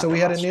original. Yeah, so we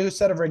had a new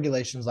set of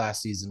regulations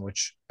last season,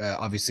 which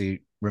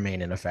obviously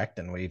remain in effect,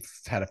 and we've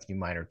had a few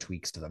minor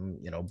tweaks to them,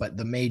 but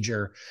the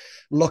major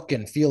look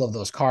and feel of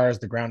those cars,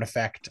 the ground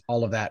effect,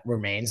 all of that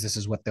remains. This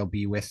is what they'll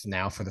be with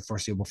now for the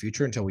foreseeable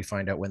future until we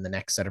find out when the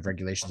next set of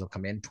regulations will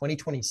come in.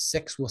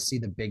 2026, we'll see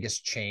the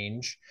biggest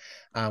change,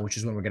 which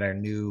is when we're going to our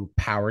new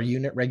power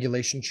unit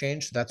regulation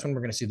change. So that's when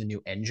we're going to see the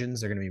new engines.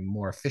 They're going to be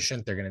more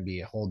efficient. They're going to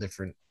be a whole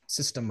different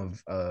system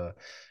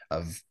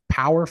of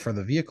power for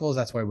the vehicles.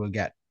 That's why we'll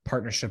get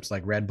partnerships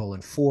like Red Bull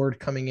and Ford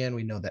coming in.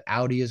 We know that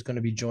Audi is going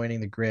to be joining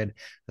the grid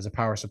as a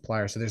power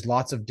supplier. So there's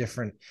lots of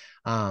different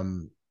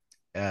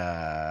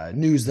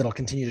news that'll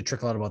continue to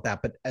trickle out about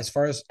that. But as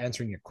far as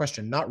answering your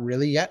question, not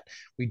really yet.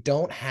 We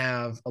don't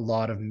have a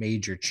lot of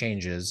major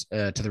changes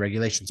to the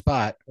regulations,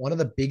 but one of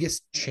the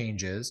biggest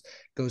changes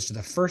goes to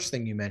the first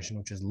thing you mentioned,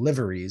 which is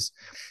liveries.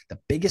 The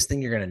biggest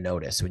thing you're going to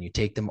notice when you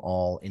take them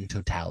all in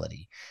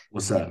totality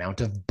is the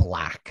amount of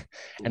black.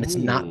 And it's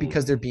not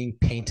because they're being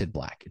painted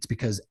black. It's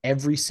because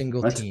every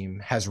single team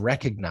has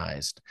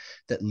recognized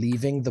that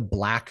leaving the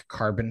black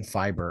carbon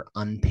fiber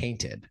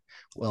unpainted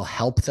will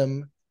help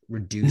them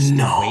reduce the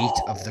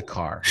weight of the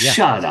car. Yeah.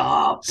 Shut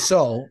up.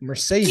 So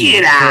Mercedes,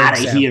 get out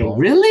of here.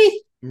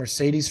 Really?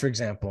 Mercedes, for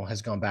example,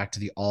 has gone back to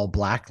the all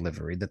black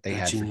livery that they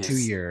had for 2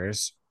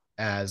 years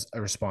as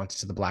a response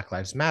to the Black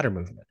Lives Matter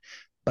movement.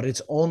 But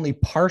it's only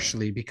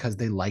partially because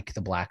they like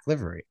the black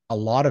livery. A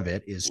lot of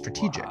it is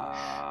strategic.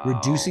 Wow.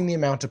 Reducing the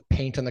amount of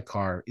paint on the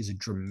car is a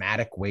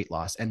dramatic weight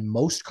loss. And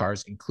most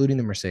cars, including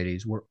the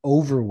Mercedes, were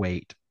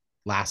overweight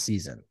last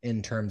season in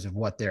terms of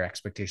what their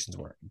expectations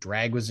were.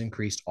 Drag was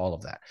increased, all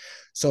of that.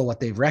 So what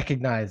they've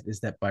recognized is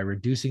that by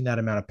reducing that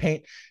amount of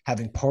paint,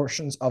 having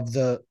portions of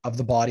the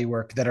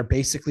bodywork that are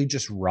basically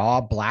just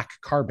raw black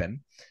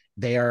carbon,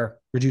 they are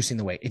reducing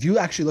the weight. If you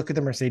actually look at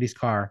the Mercedes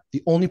car,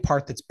 the only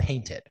part that's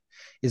painted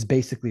is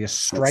basically a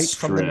stripe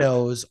from the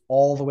nose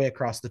all the way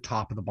across the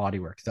top of the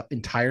bodywork. The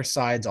entire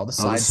sides, all the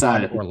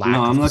side or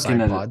lack of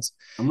side pods.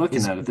 I'm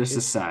looking at it. There's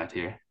a side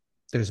here.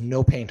 There's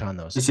no paint on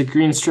those. There's a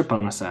green strip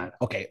on the side.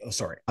 Okay. Oh,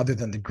 sorry. Other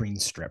than the green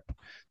strip.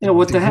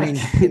 What the heck? Green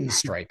pin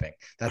striping.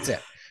 That's it.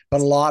 But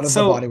a lot of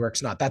the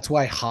bodywork's not. That's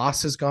why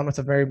Haas has gone with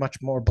a very much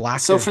more black.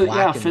 So for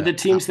the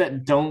teams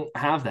that don't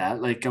have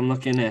that, like I'm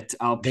looking at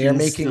Alpine,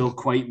 still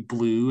quite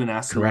blue, and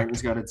Aston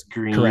Martin's got its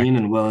green,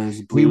 and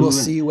Williams blue. We will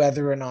see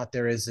whether or not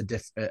there is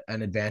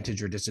an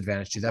advantage or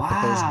disadvantage to that. Wow.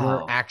 But those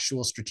were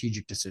actual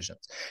strategic decisions.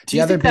 Do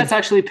you think that's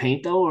actually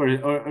paint though,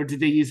 or did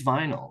they use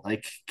vinyl?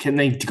 Like, can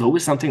they go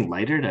with something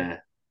lighter to?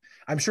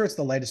 I'm sure it's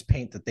the lightest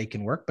paint that they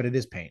can work, but it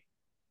is paint.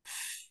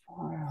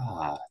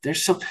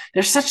 There's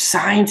such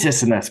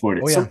scientists in that sport.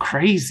 Oh It's so yeah.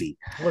 crazy.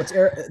 Well,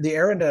 the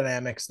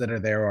aerodynamics that are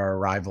there are a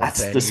rival That's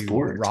to the any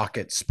sport.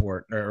 rocket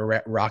sport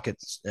or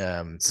rocket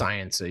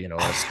science,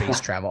 space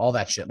travel, all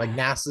that shit. Like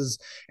NASA's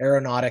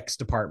aeronautics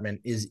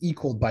department is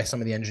equaled by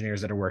some of the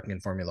engineers that are working in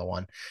Formula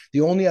One.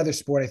 The only other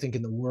sport I think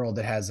in the world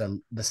that has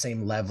the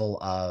same level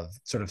of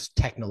sort of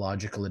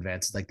technological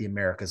advances, like the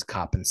America's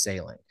Cup in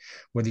sailing,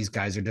 where these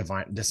guys are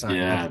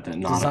Yeah, the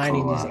designing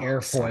nautical these science.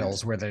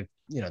 airfoils where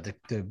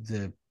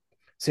the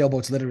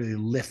sailboats literally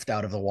lift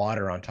out of the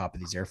water on top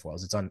of these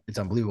airfoils. It's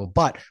unbelievable.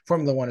 But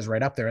Formula One is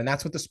right up there, and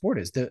that's what the sport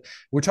is.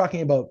 We're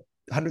talking about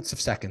hundreds of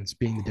seconds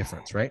being the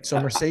difference, right? So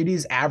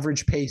Mercedes'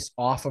 average pace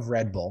off of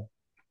Red Bull,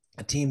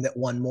 a team that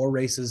won more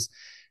races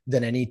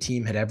than any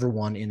team had ever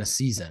won in a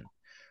season,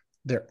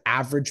 their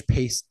average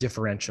pace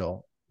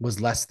differential was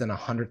less than a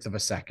hundredth of a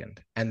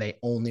second, and they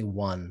only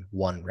won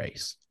one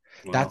race.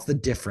 That's Wow. the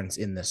difference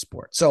in this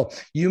sport. So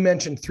you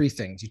mentioned three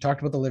things. You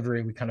talked about the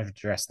livery. We kind of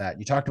addressed that.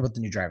 You talked about the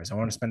new drivers. I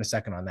want to spend a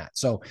second on that.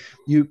 So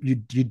you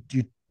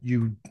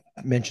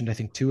mentioned, I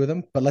think, two of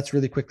them, but let's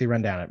really quickly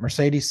run down it.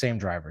 Mercedes, same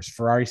drivers.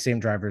 Ferrari, same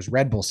drivers.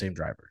 Red Bull, same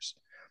drivers.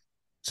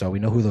 So we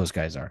know who those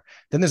guys are.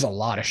 Then there's a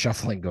lot of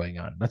shuffling going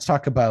on. Let's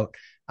talk about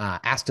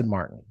Aston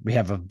Martin. We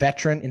have a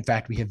veteran. In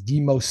fact, we have the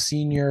most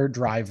senior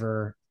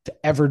driver to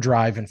ever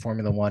drive in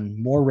Formula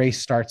One, more race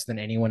starts than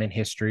anyone in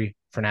history,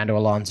 Fernando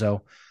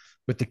Alonso,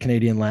 with the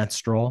Canadian Lance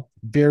Stroll.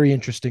 Very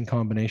interesting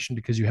combination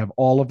because you have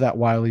all of that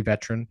wily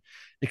veteran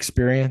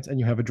experience and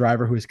you have a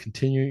driver who is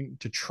continuing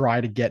to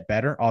try to get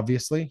better.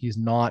 Obviously, he's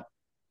not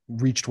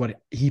reached what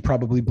he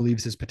probably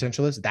believes his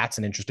potential is. That's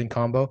an interesting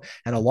combo.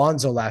 And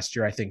Alonso last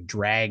year, I think,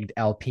 dragged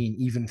Alpine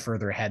even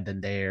further ahead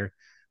than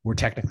were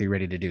technically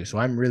ready to do. So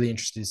I'm really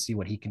interested to see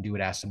what he can do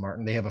at Aston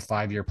Martin. They have a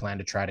 5-year plan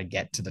to try to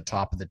get to the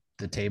top of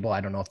the table.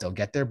 I don't know if they'll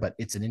get there, but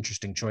it's an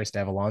interesting choice to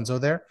have Alonso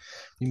there.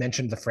 You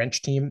mentioned the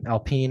French team,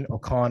 Alpine,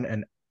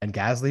 Ocon, and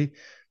Gasly.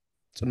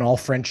 It's an all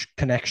French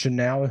connection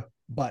now,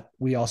 but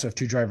we also have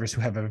two drivers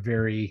who have a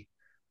very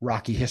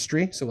rocky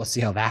history. So we'll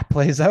see how that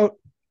plays out.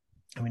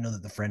 And we know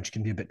that the French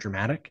can be a bit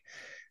dramatic.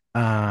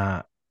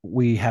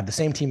 We have the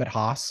same team at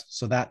Haas.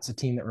 So that's a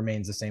team that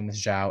remains the same with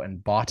Zhao and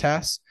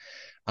Bottas.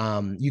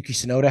 Yuki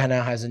Tsunoda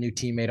now has a new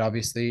teammate,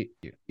 obviously,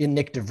 in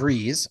Nick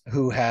DeVries,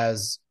 who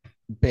has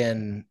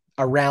been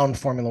around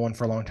Formula One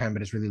for a long time,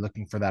 but is really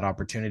looking for that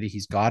opportunity.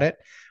 He's got it.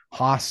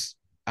 Haas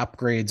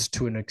upgrades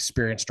to an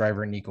experienced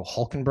driver, Nico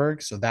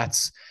Hulkenberg. So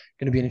that's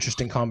going to be an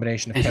interesting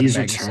combination of And Kevin he's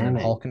Magnussen and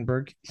returning.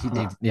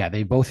 Hulkenberg.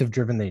 They both have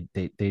driven.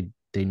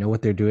 They know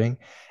what they're doing.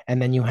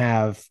 And then you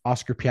have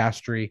Oscar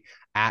Piastri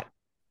at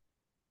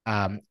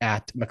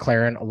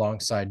McLaren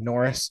alongside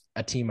Norris,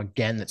 a team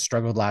again that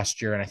struggled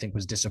last year and I think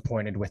was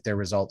disappointed with their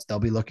results. They'll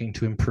be looking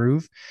to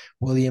improve.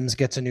 Williams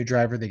gets a new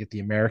driver. They get the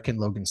American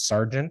Logan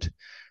Sargent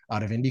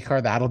out of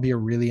IndyCar. That'll be a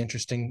really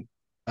interesting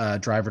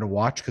driver to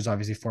watch because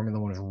obviously Formula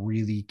One is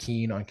really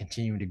keen on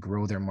continuing to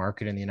grow their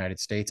market in the United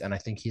States. And I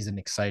think he's an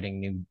exciting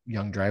new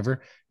young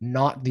driver,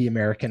 not the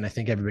American I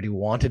think everybody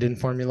wanted in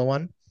Formula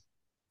One,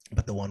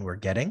 but the one we're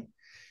getting,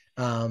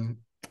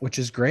 which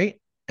is great.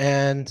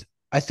 And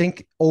I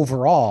think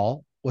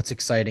overall, what's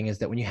exciting is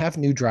that when you have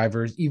new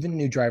drivers, even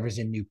new drivers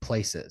in new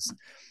places,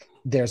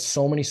 there's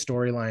so many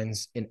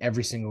storylines in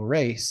every single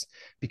race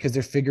because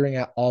they're figuring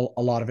out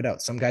a lot of it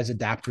out. Some guys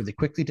adapt really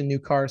quickly to new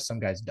cars, some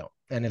guys don't.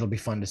 And it'll be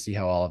fun to see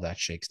how all of that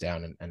shakes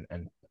down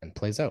and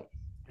plays out.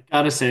 I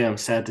gotta say, I'm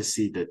sad to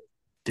see that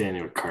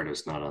Daniel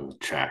Ricciardo's not on the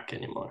track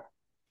anymore.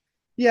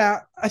 Yeah,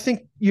 I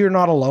think you're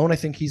not alone. I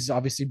think he's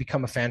obviously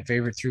become a fan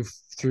favorite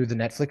through the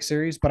Netflix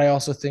series, but I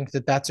also think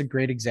that that's a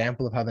great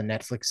example of how the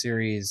Netflix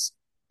series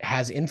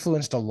has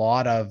influenced a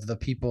lot of the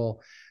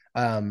people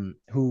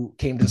who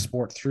came to the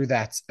sport through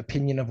that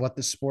opinion of what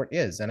the sport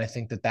is. And I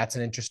think that that's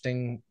an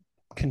interesting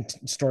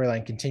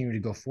storyline continuing to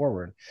go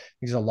forward.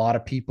 There's a lot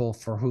of people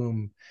for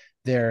whom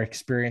their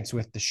experience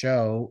with the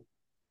show,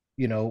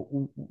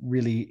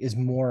 really is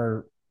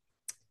more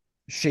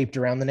shaped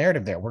around the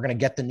narrative there. We're going to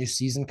get the new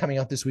season coming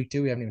out this week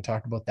too. We haven't even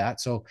talked about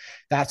that. So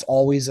that's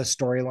always a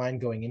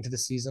storyline going into the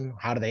season.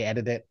 How do they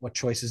edit it? What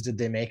choices did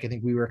they make? I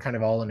think we were kind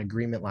of all in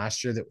agreement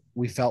last year that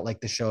we felt like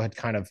the show had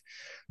kind of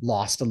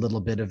lost a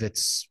little bit of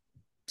its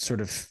sort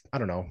of, I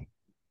don't know,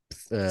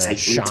 Excitement.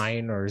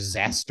 shine or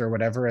zest or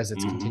whatever as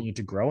it's continued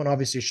to grow. And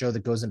obviously a show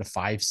that goes into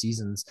 5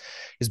 seasons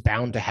is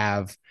bound to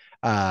have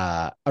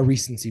a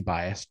recency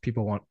bias.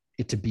 People want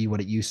it to be what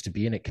it used to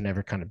be, and it can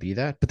never kind of be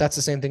that. But that's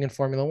the same thing in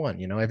Formula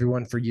One.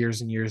 Everyone for years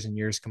and years and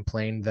years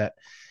complained that,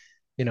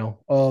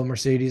 oh,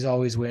 Mercedes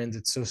always wins.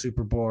 It's so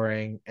super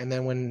boring. And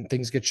then when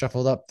things get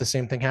shuffled up, the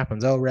same thing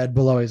happens. Oh, Red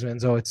Bull always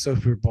wins. Oh, it's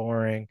super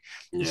boring.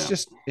 Yeah.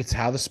 It's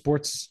how the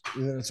sport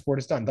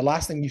is done. The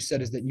last thing you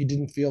said is that you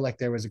didn't feel like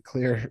there was a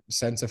clear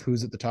sense of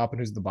who's at the top and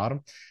who's at the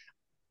bottom.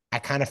 I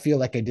kind of feel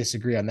like I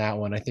disagree on that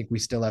one. I think we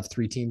still have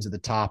three teams at the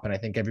top, and I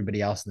think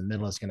everybody else in the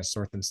middle is going to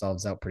sort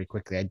themselves out pretty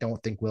quickly. I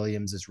don't think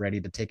Williams is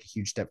ready to take a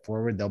huge step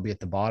forward. They'll be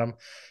at the bottom.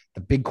 The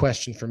big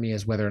question for me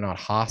is whether or not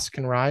Haas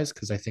can rise,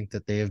 because I think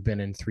that they have been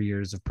in 3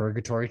 years of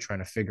purgatory trying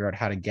to figure out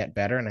how to get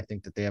better, and I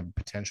think that they have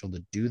potential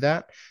to do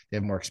that. They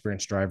have more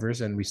experienced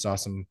drivers, and we saw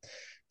some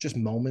just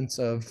moments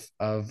of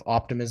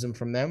optimism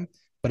from them.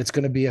 But it's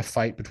going to be a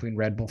fight between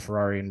Red Bull,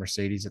 Ferrari, and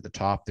Mercedes at the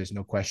top. There's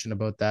no question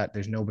about that.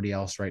 There's nobody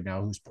else right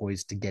now who's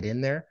poised to get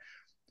in there.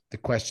 The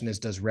question is,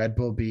 is Red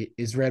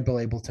Bull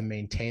able to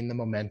maintain the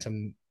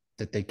momentum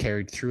that they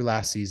carried through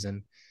last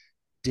season?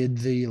 Did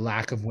the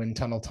lack of wind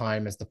tunnel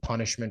time as the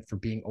punishment for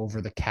being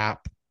over the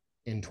cap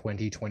in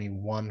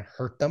 2021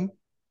 hurt them?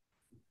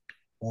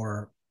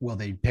 Or will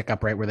they pick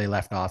up right where they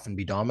left off and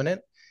be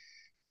dominant?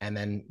 And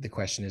then the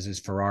question is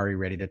Ferrari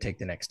ready to take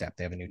the next step?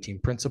 They have a new team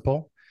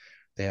principal.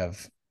 They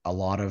have a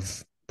lot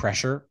of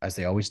pressure, as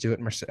they always do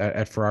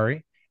at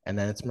Ferrari. And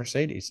then it's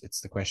Mercedes.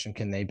 It's the question,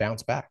 can they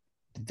bounce back?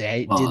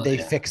 Did they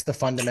fix the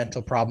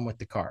fundamental problem with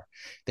the car?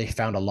 They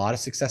found a lot of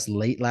success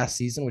late last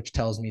season, which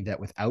tells me that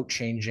without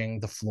changing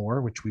the floor,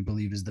 which we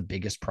believe is the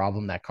biggest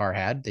problem that car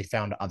had, they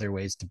found other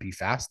ways to be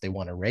fast. They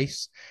won a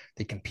race.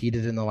 They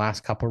competed in the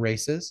last couple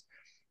races.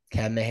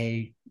 Can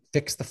they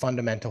fix the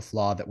fundamental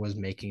flaw that was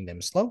making them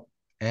slow?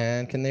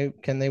 And can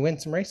they win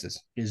some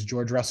races? Is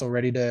George Russell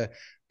ready to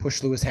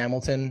push Lewis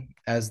Hamilton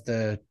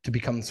to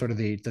become sort of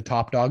the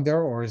top dog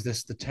there, or is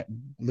this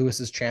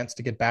Lewis's chance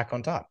to get back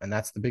on top? And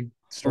that's the big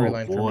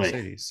storyline for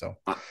Mercedes. So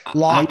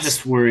I'm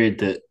just worried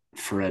that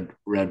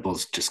Red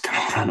Bull's just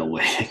gonna run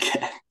away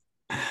again.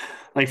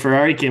 Like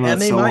Ferrari came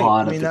out so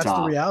hot at the top. That's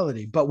the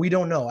reality, but we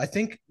don't know. I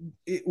think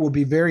it will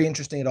be very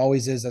interesting. It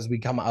always is as we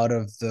come out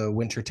of the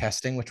winter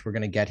testing, which we're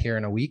going to get here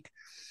in a week,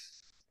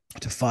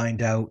 to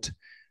find out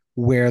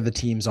where the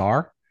teams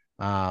are.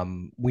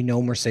 We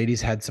know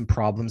Mercedes had some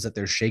problems at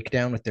their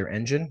shakedown with their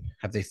engine.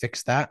 Have they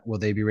fixed that? Will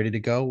they be ready to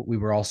go? We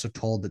were also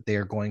told that they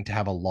are going to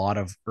have a lot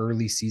of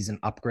early season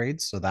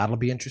upgrades, so that'll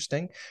be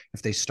interesting.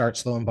 If they start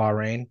slow in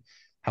Bahrain,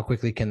 how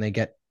quickly can they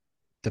get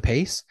the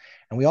pace?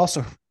 And we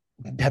also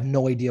have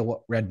no idea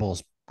what Red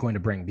Bull's going to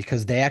bring,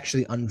 because they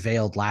actually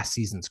unveiled last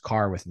season's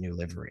car with new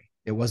livery.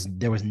 There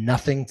was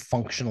nothing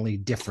functionally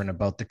different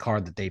about the car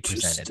that they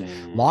presented.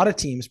 A lot of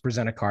teams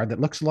present a car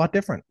that looks a lot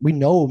different. We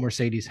know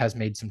Mercedes has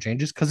made some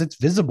changes because it's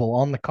visible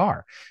on the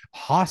car.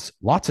 Haas,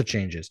 lots of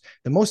changes.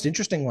 The most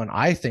interesting one,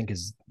 I think,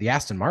 is the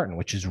Aston Martin,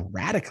 which is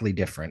radically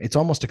different. It's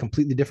almost a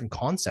completely different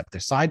concept. Their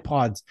side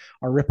pods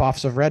are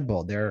ripoffs of Red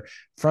Bull. Their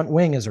front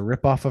wing is a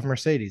ripoff of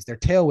Mercedes. Their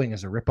tail wing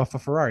is a ripoff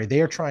of Ferrari.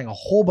 They are trying a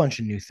whole bunch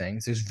of new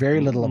things. There's very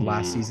little of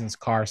last season's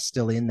car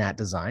still in that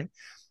design.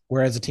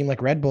 Whereas a team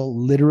like Red Bull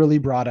literally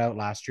brought out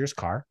last year's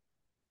car,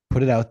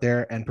 put it out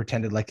there, and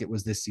pretended like it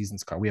was this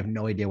season's car. We have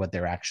no idea what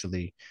they're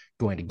actually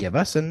going to give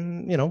us.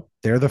 And,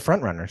 they're the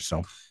front runners.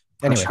 So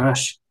anyway,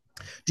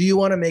 do you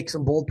want to make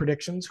some bold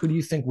predictions? Who do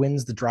you think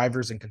wins the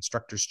drivers and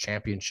constructors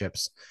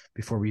championships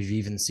before we've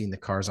even seen the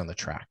cars on the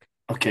track?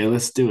 Okay,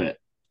 let's do it.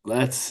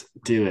 Last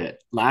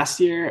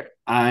year,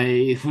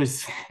 I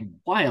was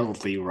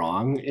wildly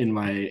wrong in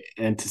my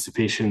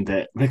anticipation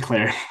that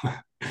McLaren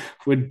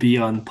would be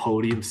on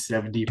podium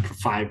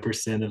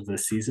 75% of the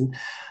season.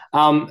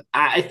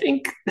 I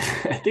think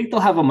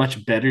they'll have a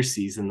much better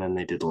season than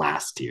they did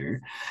last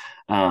year,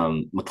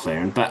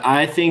 McLaren. But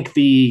I think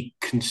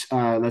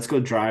let's go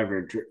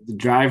driver. The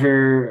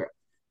driver,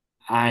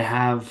 I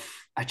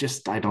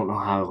don't know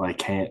how I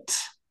can't.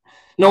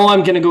 No,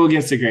 I'm going to go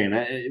against the grain.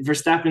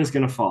 Verstappen's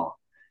going to fall.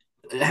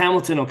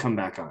 Hamilton will come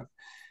back on.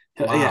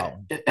 Wow.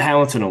 Yeah,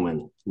 Hamilton will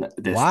win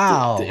this.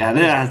 Wow.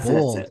 That's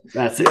it.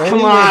 That's it.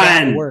 Come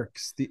on.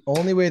 The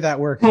only way that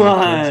works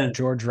is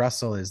George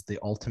Russell is the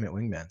ultimate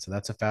wingman. So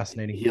that's a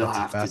fascinating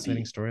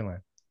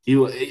storyline.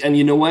 And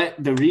you know what?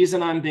 The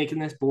reason I'm making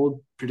this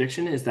bold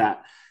prediction is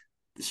that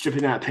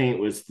stripping that paint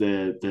was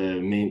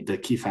the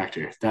key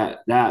factor.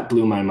 That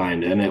blew my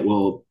mind, and it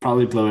will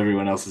probably blow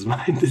everyone else's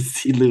mind to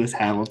see Lewis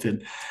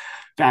Hamilton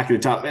back at the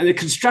top. And the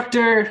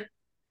constructor,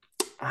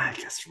 I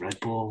guess Red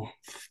Bull,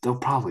 they'll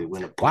probably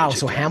win a bunch. Wow,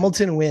 so again.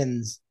 Hamilton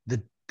wins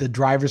the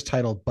driver's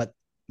title, but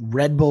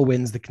Red Bull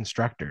wins the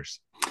constructors.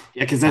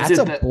 Yeah, because that's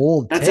a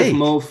bold take.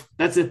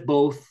 That's if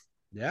both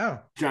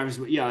drivers.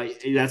 Yeah,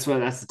 that's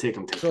the take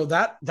I'm taking. So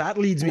that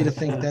leads me to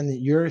think then that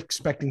you're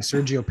expecting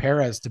Sergio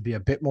Perez to be a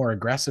bit more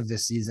aggressive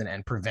this season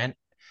and prevent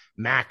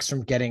Max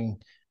from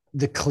getting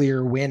the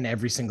clear win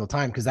every single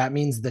time, because that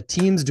means the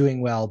team's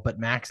doing well, but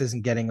Max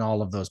isn't getting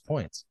all of those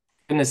points.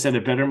 And I said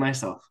it better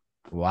myself.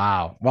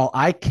 Wow. Well,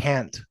 I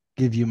can't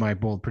give you my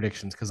bold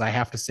predictions because I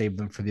have to save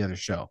them for the other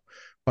show,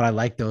 but I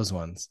like those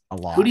ones a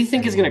lot. Who do you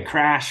think is going to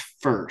crash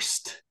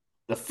first?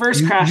 The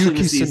first crash of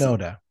the season.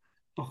 Tsunoda.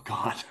 Oh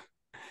God.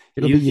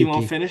 Yuki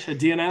won't finish a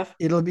DNF.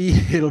 It'll be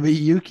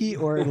Yuki,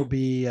 or it'll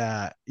be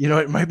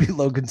it might be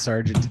Logan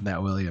Sargent in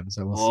that Williams.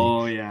 So we'll see.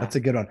 Oh yeah, that's a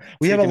good one.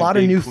 We have a lot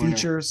of new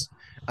features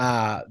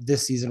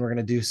this season. We're going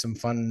to do some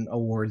fun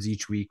awards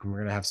each week. We're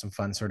going to have some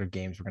fun sort of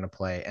games we're going to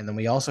play, and then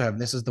we also have,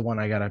 this is the one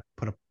I got to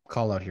put a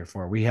call out here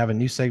for. We have a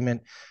new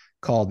segment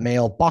called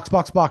Mail Box.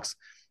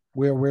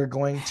 where we're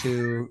going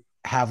to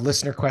have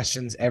listener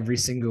questions every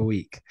single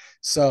week.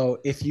 So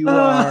if you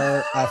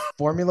are a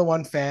Formula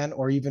One fan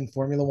or even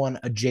Formula One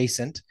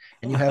adjacent,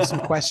 and you have some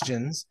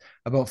questions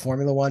about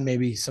Formula One,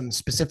 maybe some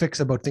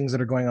specifics about things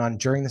that are going on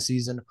during the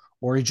season,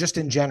 or just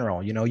in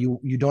general,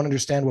 you don't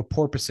understand what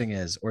porpoising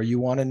is, or you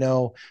want to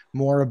know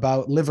more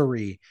about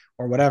livery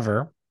or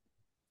whatever,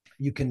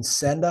 you can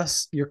send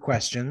us your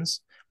questions.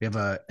 We have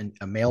a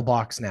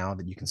mailbox now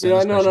that you can send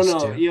us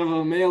questions to. You have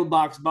a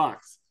mailbox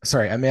box.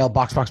 Sorry, a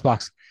mailbox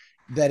box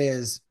that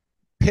is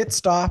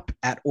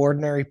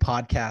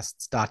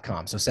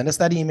pitstop@ordinarypodcasts.com. So send us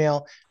that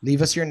email,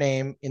 leave us your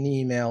name in the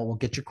email. We'll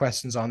get your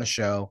questions on the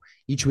show.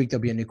 Each week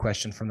there'll be a new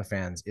question from the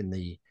fans in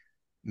the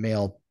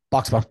mail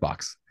box.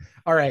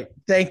 All right.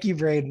 Thank you,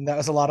 Braden. That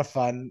was a lot of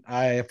fun.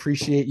 I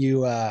appreciate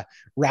you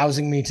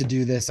rousing me to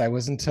do this. I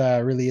wasn't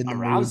really in the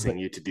arousing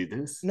mood, you to do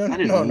this. No.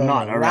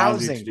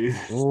 Arousing you to do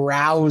this.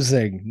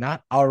 Rousing,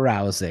 not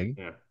arousing.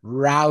 Yeah.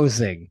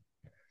 Rousing.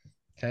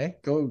 Okay,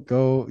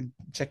 go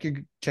check your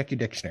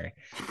dictionary.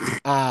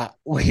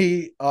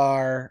 We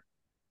are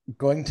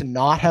going to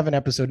not have an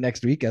episode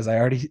next week, as I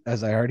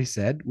already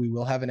said. We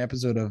will have an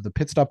episode of the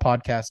Pit Stop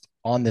podcast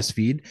on this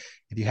feed.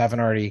 If you haven't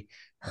already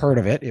heard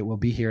of it, it will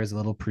be here as a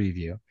little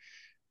preview.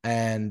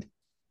 And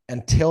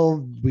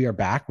until we are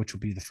back, which will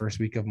be the first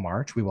week of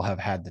March, we will have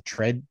had the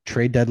trade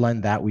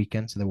deadline that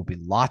weekend. So there will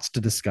be lots to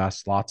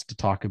discuss, lots to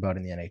talk about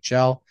in the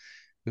NHL.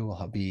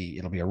 It'll be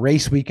a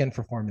race weekend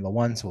for Formula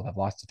One, so we'll have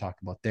lots to talk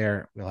about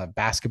there. We'll have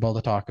basketball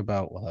to talk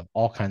about. We'll have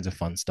all kinds of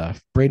fun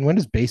stuff. Braden, when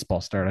does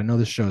baseball start? I know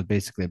this show is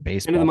basically a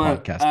baseball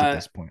podcast at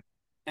this point.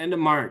 End of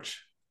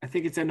March. I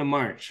think it's end of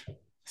March.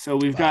 So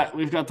we've got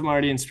them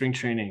already in spring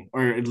training,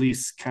 or at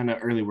least kind of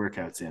early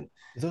workouts in.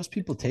 Do those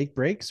people take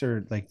breaks,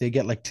 or like they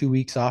get like 2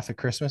 weeks off at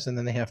Christmas and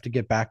then they have to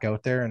get back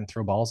out there and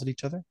throw balls at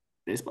each other?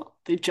 Baseball.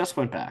 They just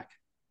went back.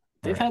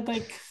 They've had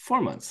like 4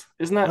 months.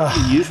 Isn't that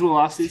the usual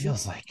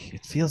offseason?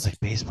 It feels like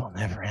baseball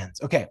never ends.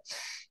 Okay.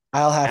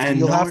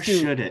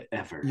 Should it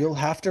ever. You'll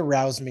have to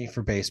rouse me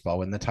for baseball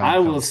when the time comes. I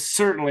will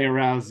certainly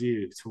arouse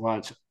you to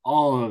watch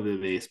all of the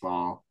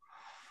baseball.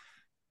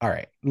 All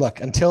right.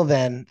 Look, until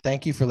then,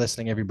 thank you for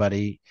listening,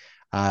 everybody.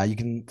 You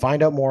can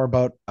find out more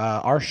about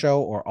our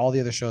show or all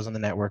the other shows on the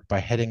network by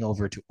heading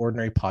over to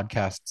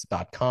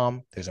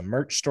ordinarypodcasts.com. There's a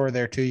merch store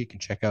there too. You can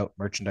check out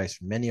merchandise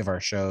from many of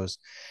our shows.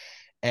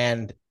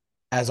 And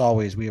as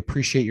always, we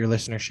appreciate your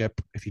listenership.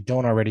 If you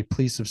don't already,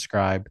 please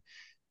subscribe.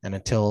 And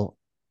until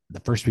the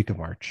first week of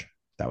March,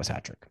 that was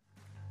Hatrick.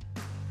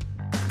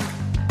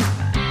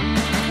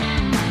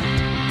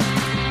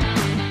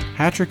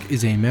 Hatrick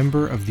is a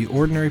member of the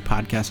Ordinary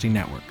Podcasting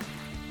Network.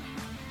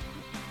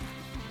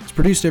 It's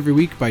produced every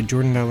week by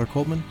Jordan Dowler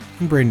Coltman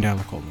and Braden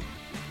Dowler Coltman.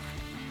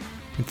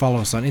 You can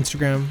follow us on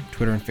Instagram,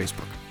 Twitter, and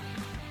Facebook.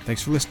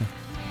 Thanks for listening.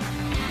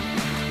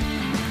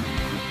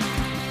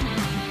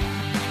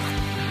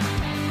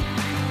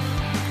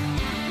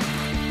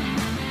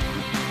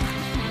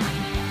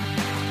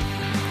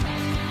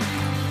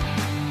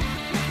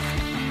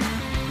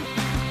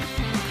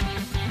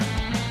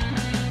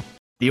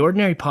 The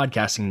Ordinary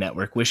Podcasting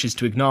Network wishes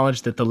to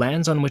acknowledge that the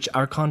lands on which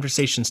our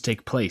conversations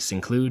take place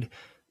include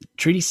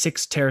Treaty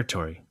 6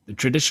 territory, the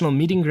traditional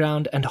meeting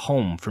ground and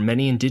home for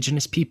many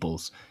Indigenous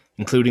peoples,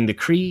 including the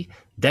Cree,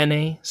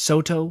 Dene,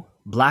 Saulteaux,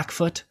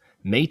 Blackfoot,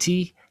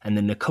 Métis, and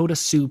the Nakota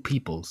Sioux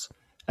peoples,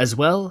 as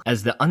well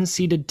as the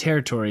unceded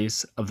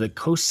territories of the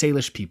Coast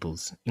Salish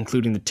peoples,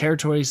 including the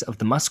territories of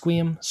the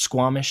Musqueam,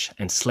 Squamish,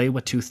 and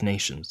Tsleil-Waututh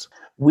nations.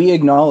 We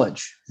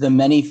acknowledge the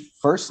many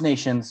First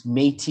Nations,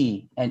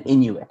 Métis, and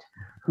Inuit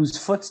whose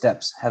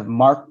footsteps have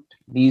marked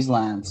these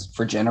lands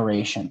for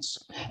generations.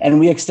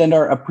 And we extend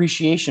our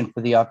appreciation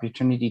for the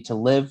opportunity to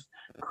live,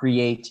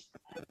 create,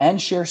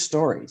 and share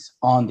stories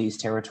on these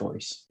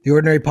territories. The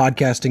Ordinary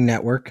Podcasting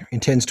Network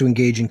intends to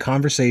engage in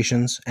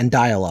conversations and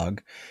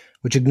dialogue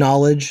which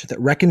acknowledge that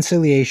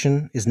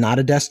reconciliation is not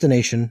a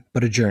destination,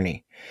 but a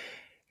journey,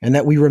 and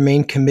that we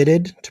remain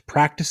committed to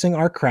practicing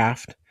our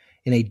craft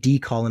in a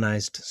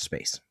decolonized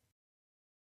space.